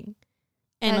weeing.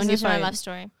 And on your That's my phone. life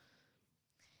story.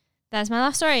 That's my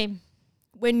life story.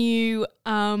 When you,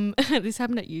 this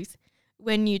happened at youth,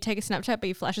 when you take a Snapchat but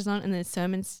your flash is on and the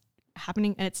sermon's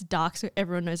happening and it's dark so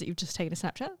everyone knows that you've just taken a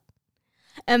Snapchat.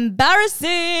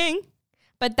 Embarrassing.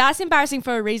 But that's embarrassing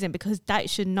for a reason because that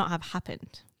should not have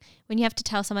happened. When you have to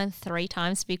tell someone 3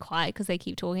 times to be quiet because they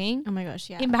keep talking. Oh my gosh,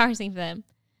 yeah. Embarrassing for them.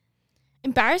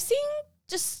 Embarrassing?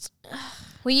 Just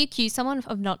Will you accuse someone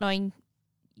of not knowing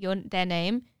their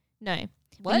name? No.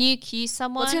 What? When you accuse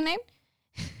someone. What's your name?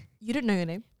 You don't know your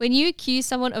name. When you accuse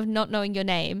someone of not knowing your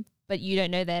name, but you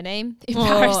don't know their name.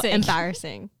 Embarrassing. Oh,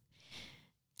 embarrassing.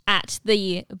 At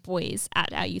the boys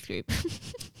at our youth group.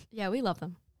 Yeah, we love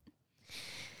them.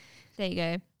 There you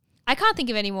go. I can't think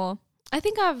of any more. I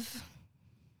think I've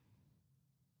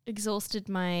exhausted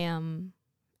my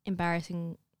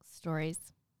embarrassing stories.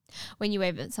 When you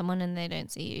wave at someone and they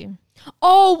don't see you.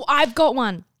 Oh, I've got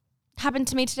one. Happened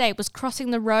to me today. Was crossing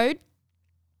the road.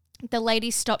 The lady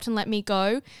stopped and let me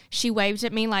go. She waved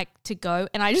at me like to go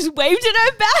and I just waved at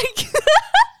her back.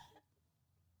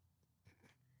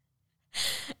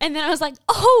 And then I was like,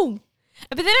 oh.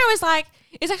 But then I was like,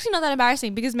 it's actually not that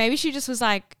embarrassing because maybe she just was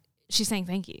like, she's saying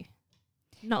thank you.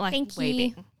 Not like Thank you.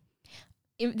 waving.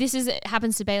 It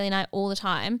happens to Bailey and I all the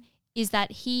time, is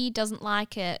that he doesn't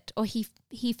like it or he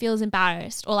feels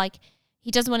embarrassed or like he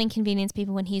doesn't want to inconvenience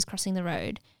people when he's crossing the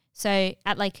road. So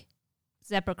at like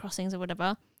zebra crossings or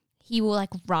whatever, he will like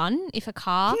run if a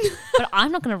car, but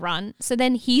I'm not going to run. So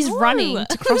then he's running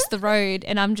to cross the road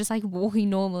and I'm just like walking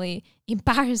normally.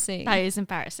 Embarrassing. That is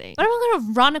embarrassing. But I'm not going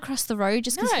to run across the road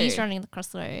just because No. he's running across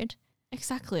the road.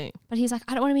 Exactly. But he's like,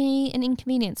 I don't want to be an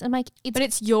inconvenience. I'm like, But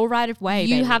it's your right of way,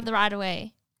 you baby. have the right of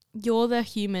way. You're the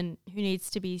human who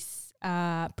needs to be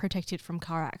protected from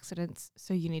car accidents,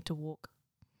 so you need to walk.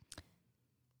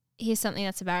 Here's something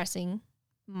that's embarrassing.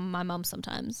 My mum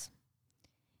sometimes.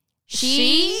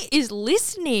 She is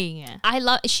listening.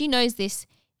 She knows this.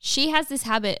 She has this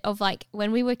habit of like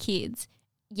when we were kids,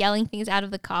 yelling things out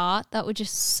of the car that were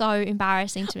just so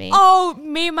embarrassing to me. Oh,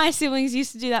 me and my siblings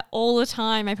used to do that all the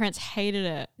time. My parents hated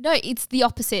it. No, it's the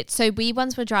opposite. So we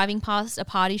once were driving past a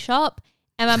party shop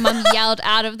and my mum yelled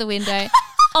out of the window,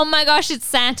 oh my gosh, it's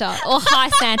Santa or hi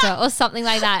Santa or something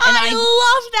like that. And I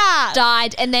love that.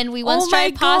 died. And then we once Oh my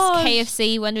drove past gosh.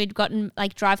 KFC when we'd gotten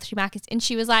like drive-through Macca's and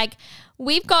she was like,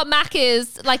 we've got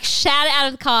Macca's, like shout it out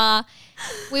of the car.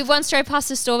 We once drove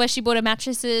past a store where she bought her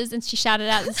mattresses and she shouted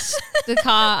out the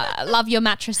car, love your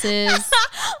mattresses.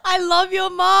 I love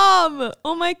your mom.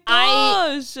 Oh my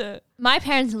gosh. My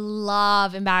parents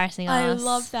love embarrassing I us.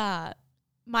 love that.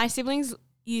 My siblings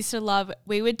used to love,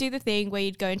 we would do the thing where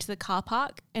you'd go into the car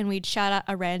park and we'd shout out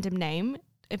a random name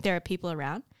if there are people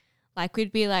around. Like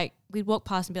we'd walk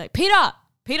past and be like, Peter,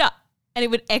 Peter. And it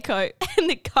would echo and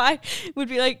the guy would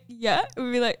be like, yeah. And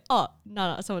we'd be like, oh,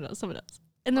 no, someone else.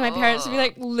 And then my parents would be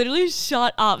like, literally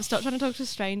shut up. Stop trying to talk to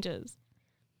strangers.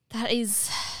 That is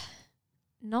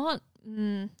not,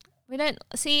 we don't,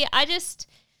 see, I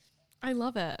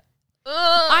love it.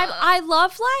 I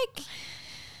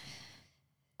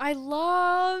I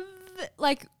love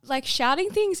like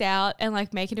shouting things out and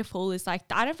like making a fool is like,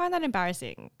 I don't find that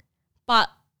embarrassing. But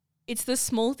it's the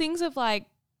small things of like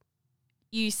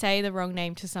you say the wrong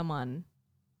name to someone.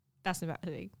 That's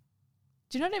embarrassing.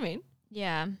 Do you know what I mean?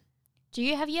 yeah.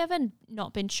 Have you ever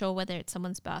not been sure whether it's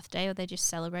someone's birthday or they're just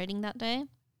celebrating that day?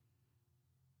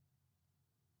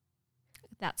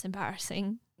 That's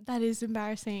embarrassing. That is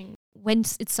embarrassing. When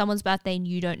it's someone's birthday and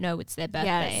you don't know it's their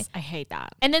birthday. Yes, I hate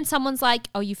that. And then someone's like,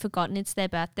 oh, you've forgotten it's their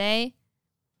birthday.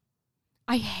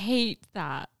 I hate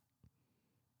that.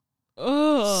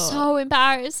 Oh. So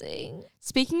embarrassing.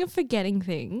 Speaking of forgetting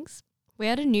things, we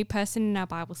had a new person in our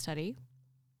Bible study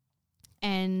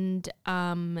and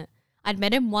I'd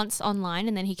met him once online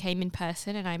and then he came in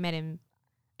person and I met him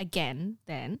again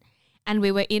then. And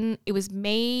it was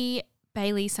me,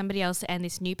 Bailey, somebody else and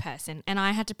this new person. And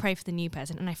I had to pray for the new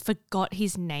person and I forgot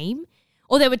his name.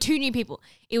 Or there were 2 new people.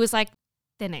 It was like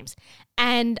their names.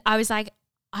 And I was like,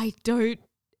 I don't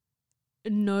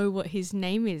know what his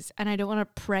name is and I don't want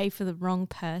to pray for the wrong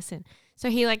person. So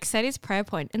he like said his prayer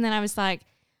point and then I was like,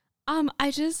 I'm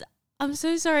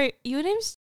so sorry. Your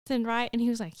name's Jason, right? And he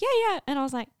was like, yeah. And I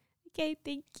was like, okay,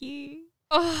 thank you.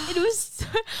 I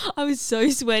was so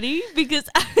sweaty because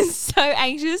I was so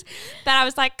anxious that I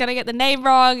was like gonna get the name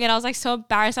wrong and I was like so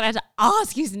embarrassed that I had to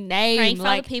ask his name. Praying for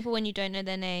like, other people when you don't know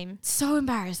their name. so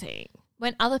embarrassing.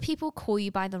 When other people call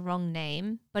you by the wrong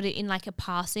name, but in like a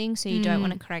passing, so you don't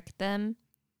want to correct them.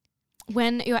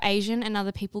 When you're Asian and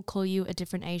other people call you a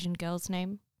different Asian girl's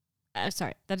name.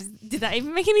 Sorry, did that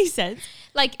even make any sense?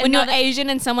 Like When you're Asian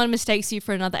and someone mistakes you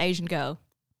for another Asian girl.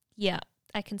 Yeah,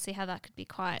 I can see how that could be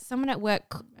quite Someone at work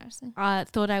embarrassing.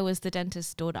 thought I was the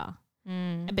dentist's daughter.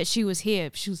 But she was here.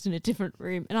 She was in a different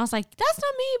room. And I was like, that's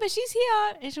not me, but she's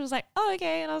here. And she was like, oh,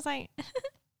 okay. And I was like,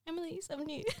 Emily, someone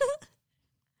new.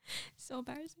 So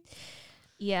embarrassing.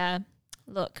 Yeah.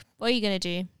 Look, what are you going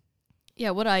to do? Yeah,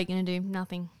 what are you going to do?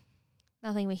 Nothing.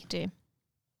 Nothing we can do.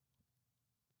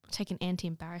 Take an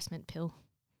anti-embarrassment pill.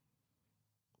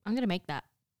 I'm going to make that.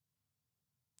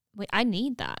 Wait, I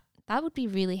need that. That would be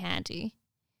really handy.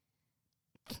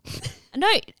 No,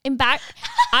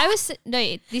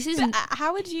 this is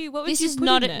how would you, what would this you is put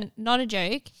not in a, it? not a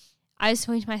joke. I was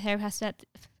talking to my therapist about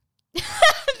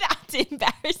That's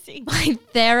embarrassing. my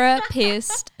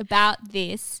therapist about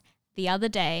this the other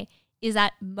day, is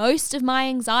that most of my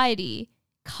anxiety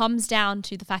comes down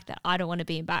to the fact that I don't want to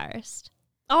be embarrassed.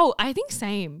 Oh, I think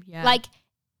same. Yeah. Like,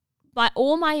 not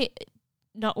all my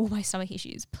stomach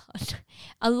issues, but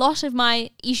a lot of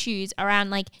my issues around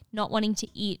like not wanting to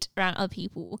eat around other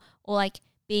people or like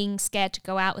being scared to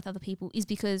go out with other people is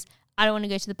because I don't want to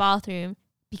go to the bathroom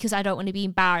because I don't want to be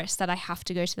embarrassed that I have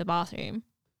to go to the bathroom.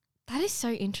 that is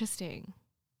so interesting.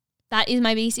 That is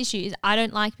my biggest issue, is I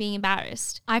don't like being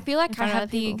embarrassed. I feel in like I front of have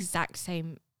other the people. exact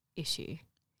same issue.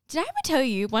 Did I ever tell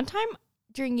you one time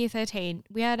during year 13,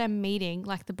 we had a meeting,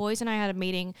 like the boys and I had a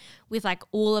meeting with like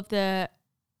all of the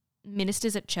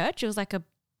ministers at church. It was like a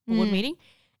board meeting.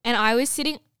 And I was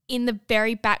sitting in the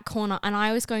very back corner and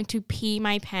I was going to pee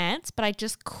my pants, but I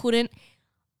just couldn't.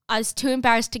 I was too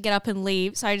embarrassed to get up and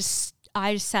leave. So I just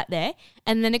sat there.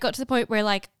 And then it got to the point where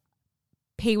like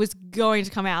pee was going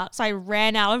to come out. So I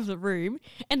ran out of the room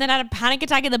and then had a panic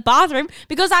attack in the bathroom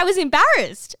because I was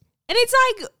embarrassed. And it's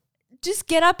like, just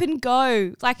get up and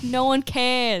go. Like no one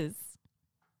cares.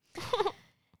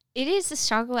 It is a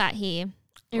struggle out here.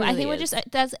 It I really think we're is.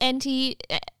 just, that's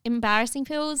anti-embarrassing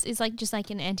pills is like just like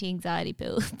an anti-anxiety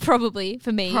pill, probably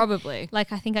for me. Probably.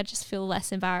 Like I think I just feel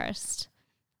less embarrassed.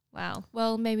 Wow.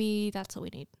 Well, maybe that's all we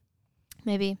need.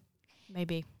 Maybe.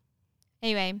 Maybe.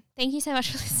 Anyway, thank you so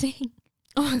much for listening.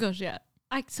 Oh my gosh, yeah.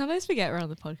 I sometimes forget we're on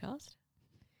the podcast.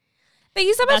 Thank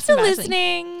you so much That's for embarrassing.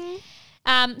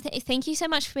 listening. Thank you so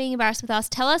much for being embarrassed with us.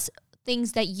 Tell us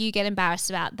things that you get embarrassed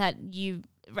about that you,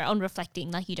 on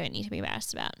reflecting, like you don't need to be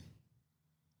embarrassed about.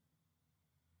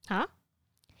 Huh?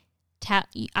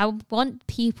 I want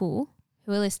people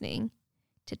who are listening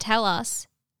to tell us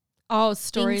Oh,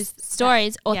 stories.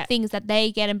 stories or yeah. things that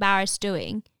they get embarrassed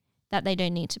doing that they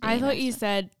don't need to be. I thought you embarrassed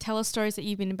said tell us stories that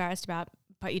you've been embarrassed about,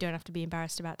 but you don't have to be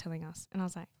embarrassed about telling us. And I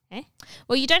was like, about.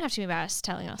 Well, you don't have to be embarrassed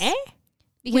telling us.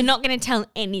 Because We're not going to tell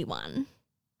anyone.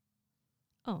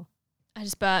 Oh, I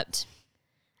just burped.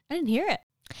 I didn't hear it.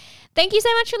 Thank you so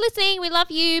much for listening. We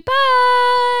love you.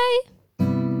 Bye.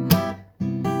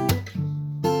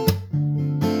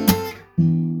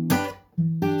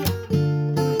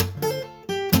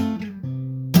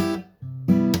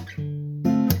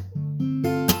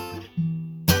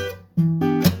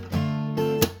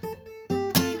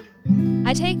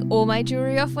 I take all my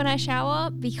jewelry off when I shower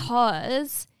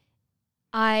because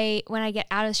when I get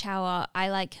out of the shower, I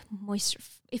like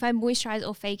if I moisturize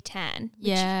or fake tan, which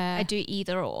Yeah. I do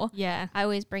either or, Yeah. I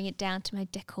always bring it down to my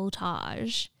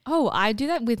décolletage. Oh, I do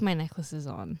that with my necklaces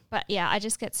on. But yeah, I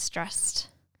just get stressed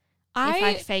if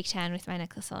I fake tan with my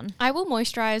necklace on. I will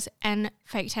moisturize and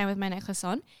fake tan with my necklace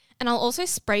on. And I'll also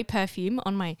spray perfume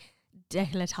on my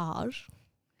décolletage.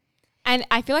 And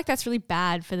I feel like that's really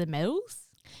bad for the metals.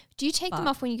 Do you take them But-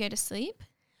 off when you go to sleep?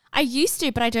 I used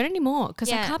to, but I don't anymore because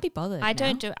Yeah. I can't be bothered. I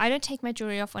now. don't take my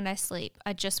jewelry off when I sleep.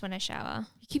 I just when I shower.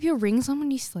 You keep your rings on when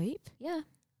you sleep? Yeah.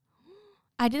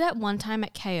 I did that one time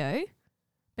at KO,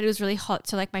 but it was really hot.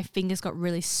 So like my fingers got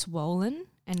really swollen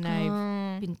and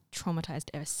I've been traumatized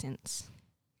ever since.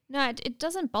 No, it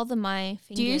doesn't bother my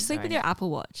fingers. Do you sleep or with your anything. Apple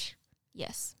Watch?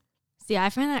 Yes. See, I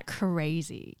find that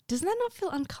crazy. Doesn't that not feel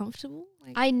uncomfortable?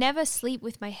 Like, I never sleep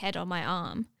with my head on my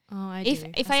arm. oh, I If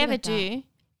do. if I ever do,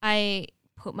 I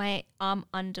put my arm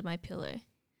under my pillow.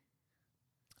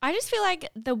 I just feel like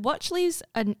the watch leaves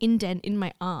an indent in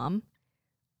my arm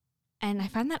and I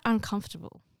find that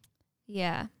uncomfortable.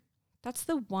 Yeah. That's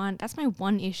my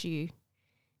one issue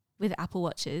with Apple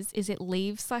Watches is it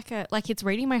leaves like it's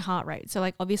reading my heart rate. So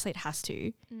like obviously it has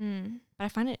to, but I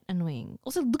find it annoying.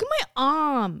 Also, look at my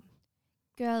arm.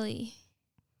 Girly.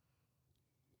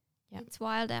 Yeah. It's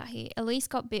wild out here. Elise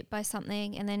got bit by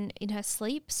something and then in her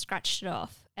sleep scratched it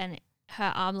off and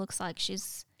her arm looks like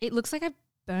It looks like I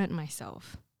burnt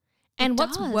myself. And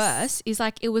what's does. worse is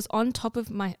like it was on top of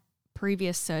my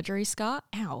previous surgery scar.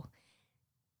 Ow.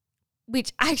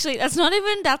 which actually that's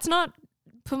not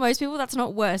for most people that's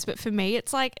not worse, but for me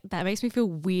it's like that makes me feel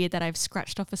weird that I've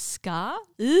scratched off a scar.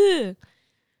 Ugh.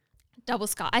 Double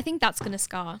scar. I think that's going to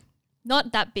scar.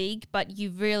 Not that big, but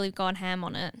you've really gone ham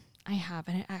on it. I have,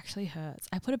 and it actually hurts.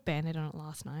 I put a Band-Aid on it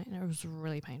last night and it was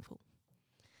really painful.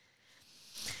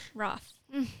 Rough.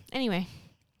 Anyway,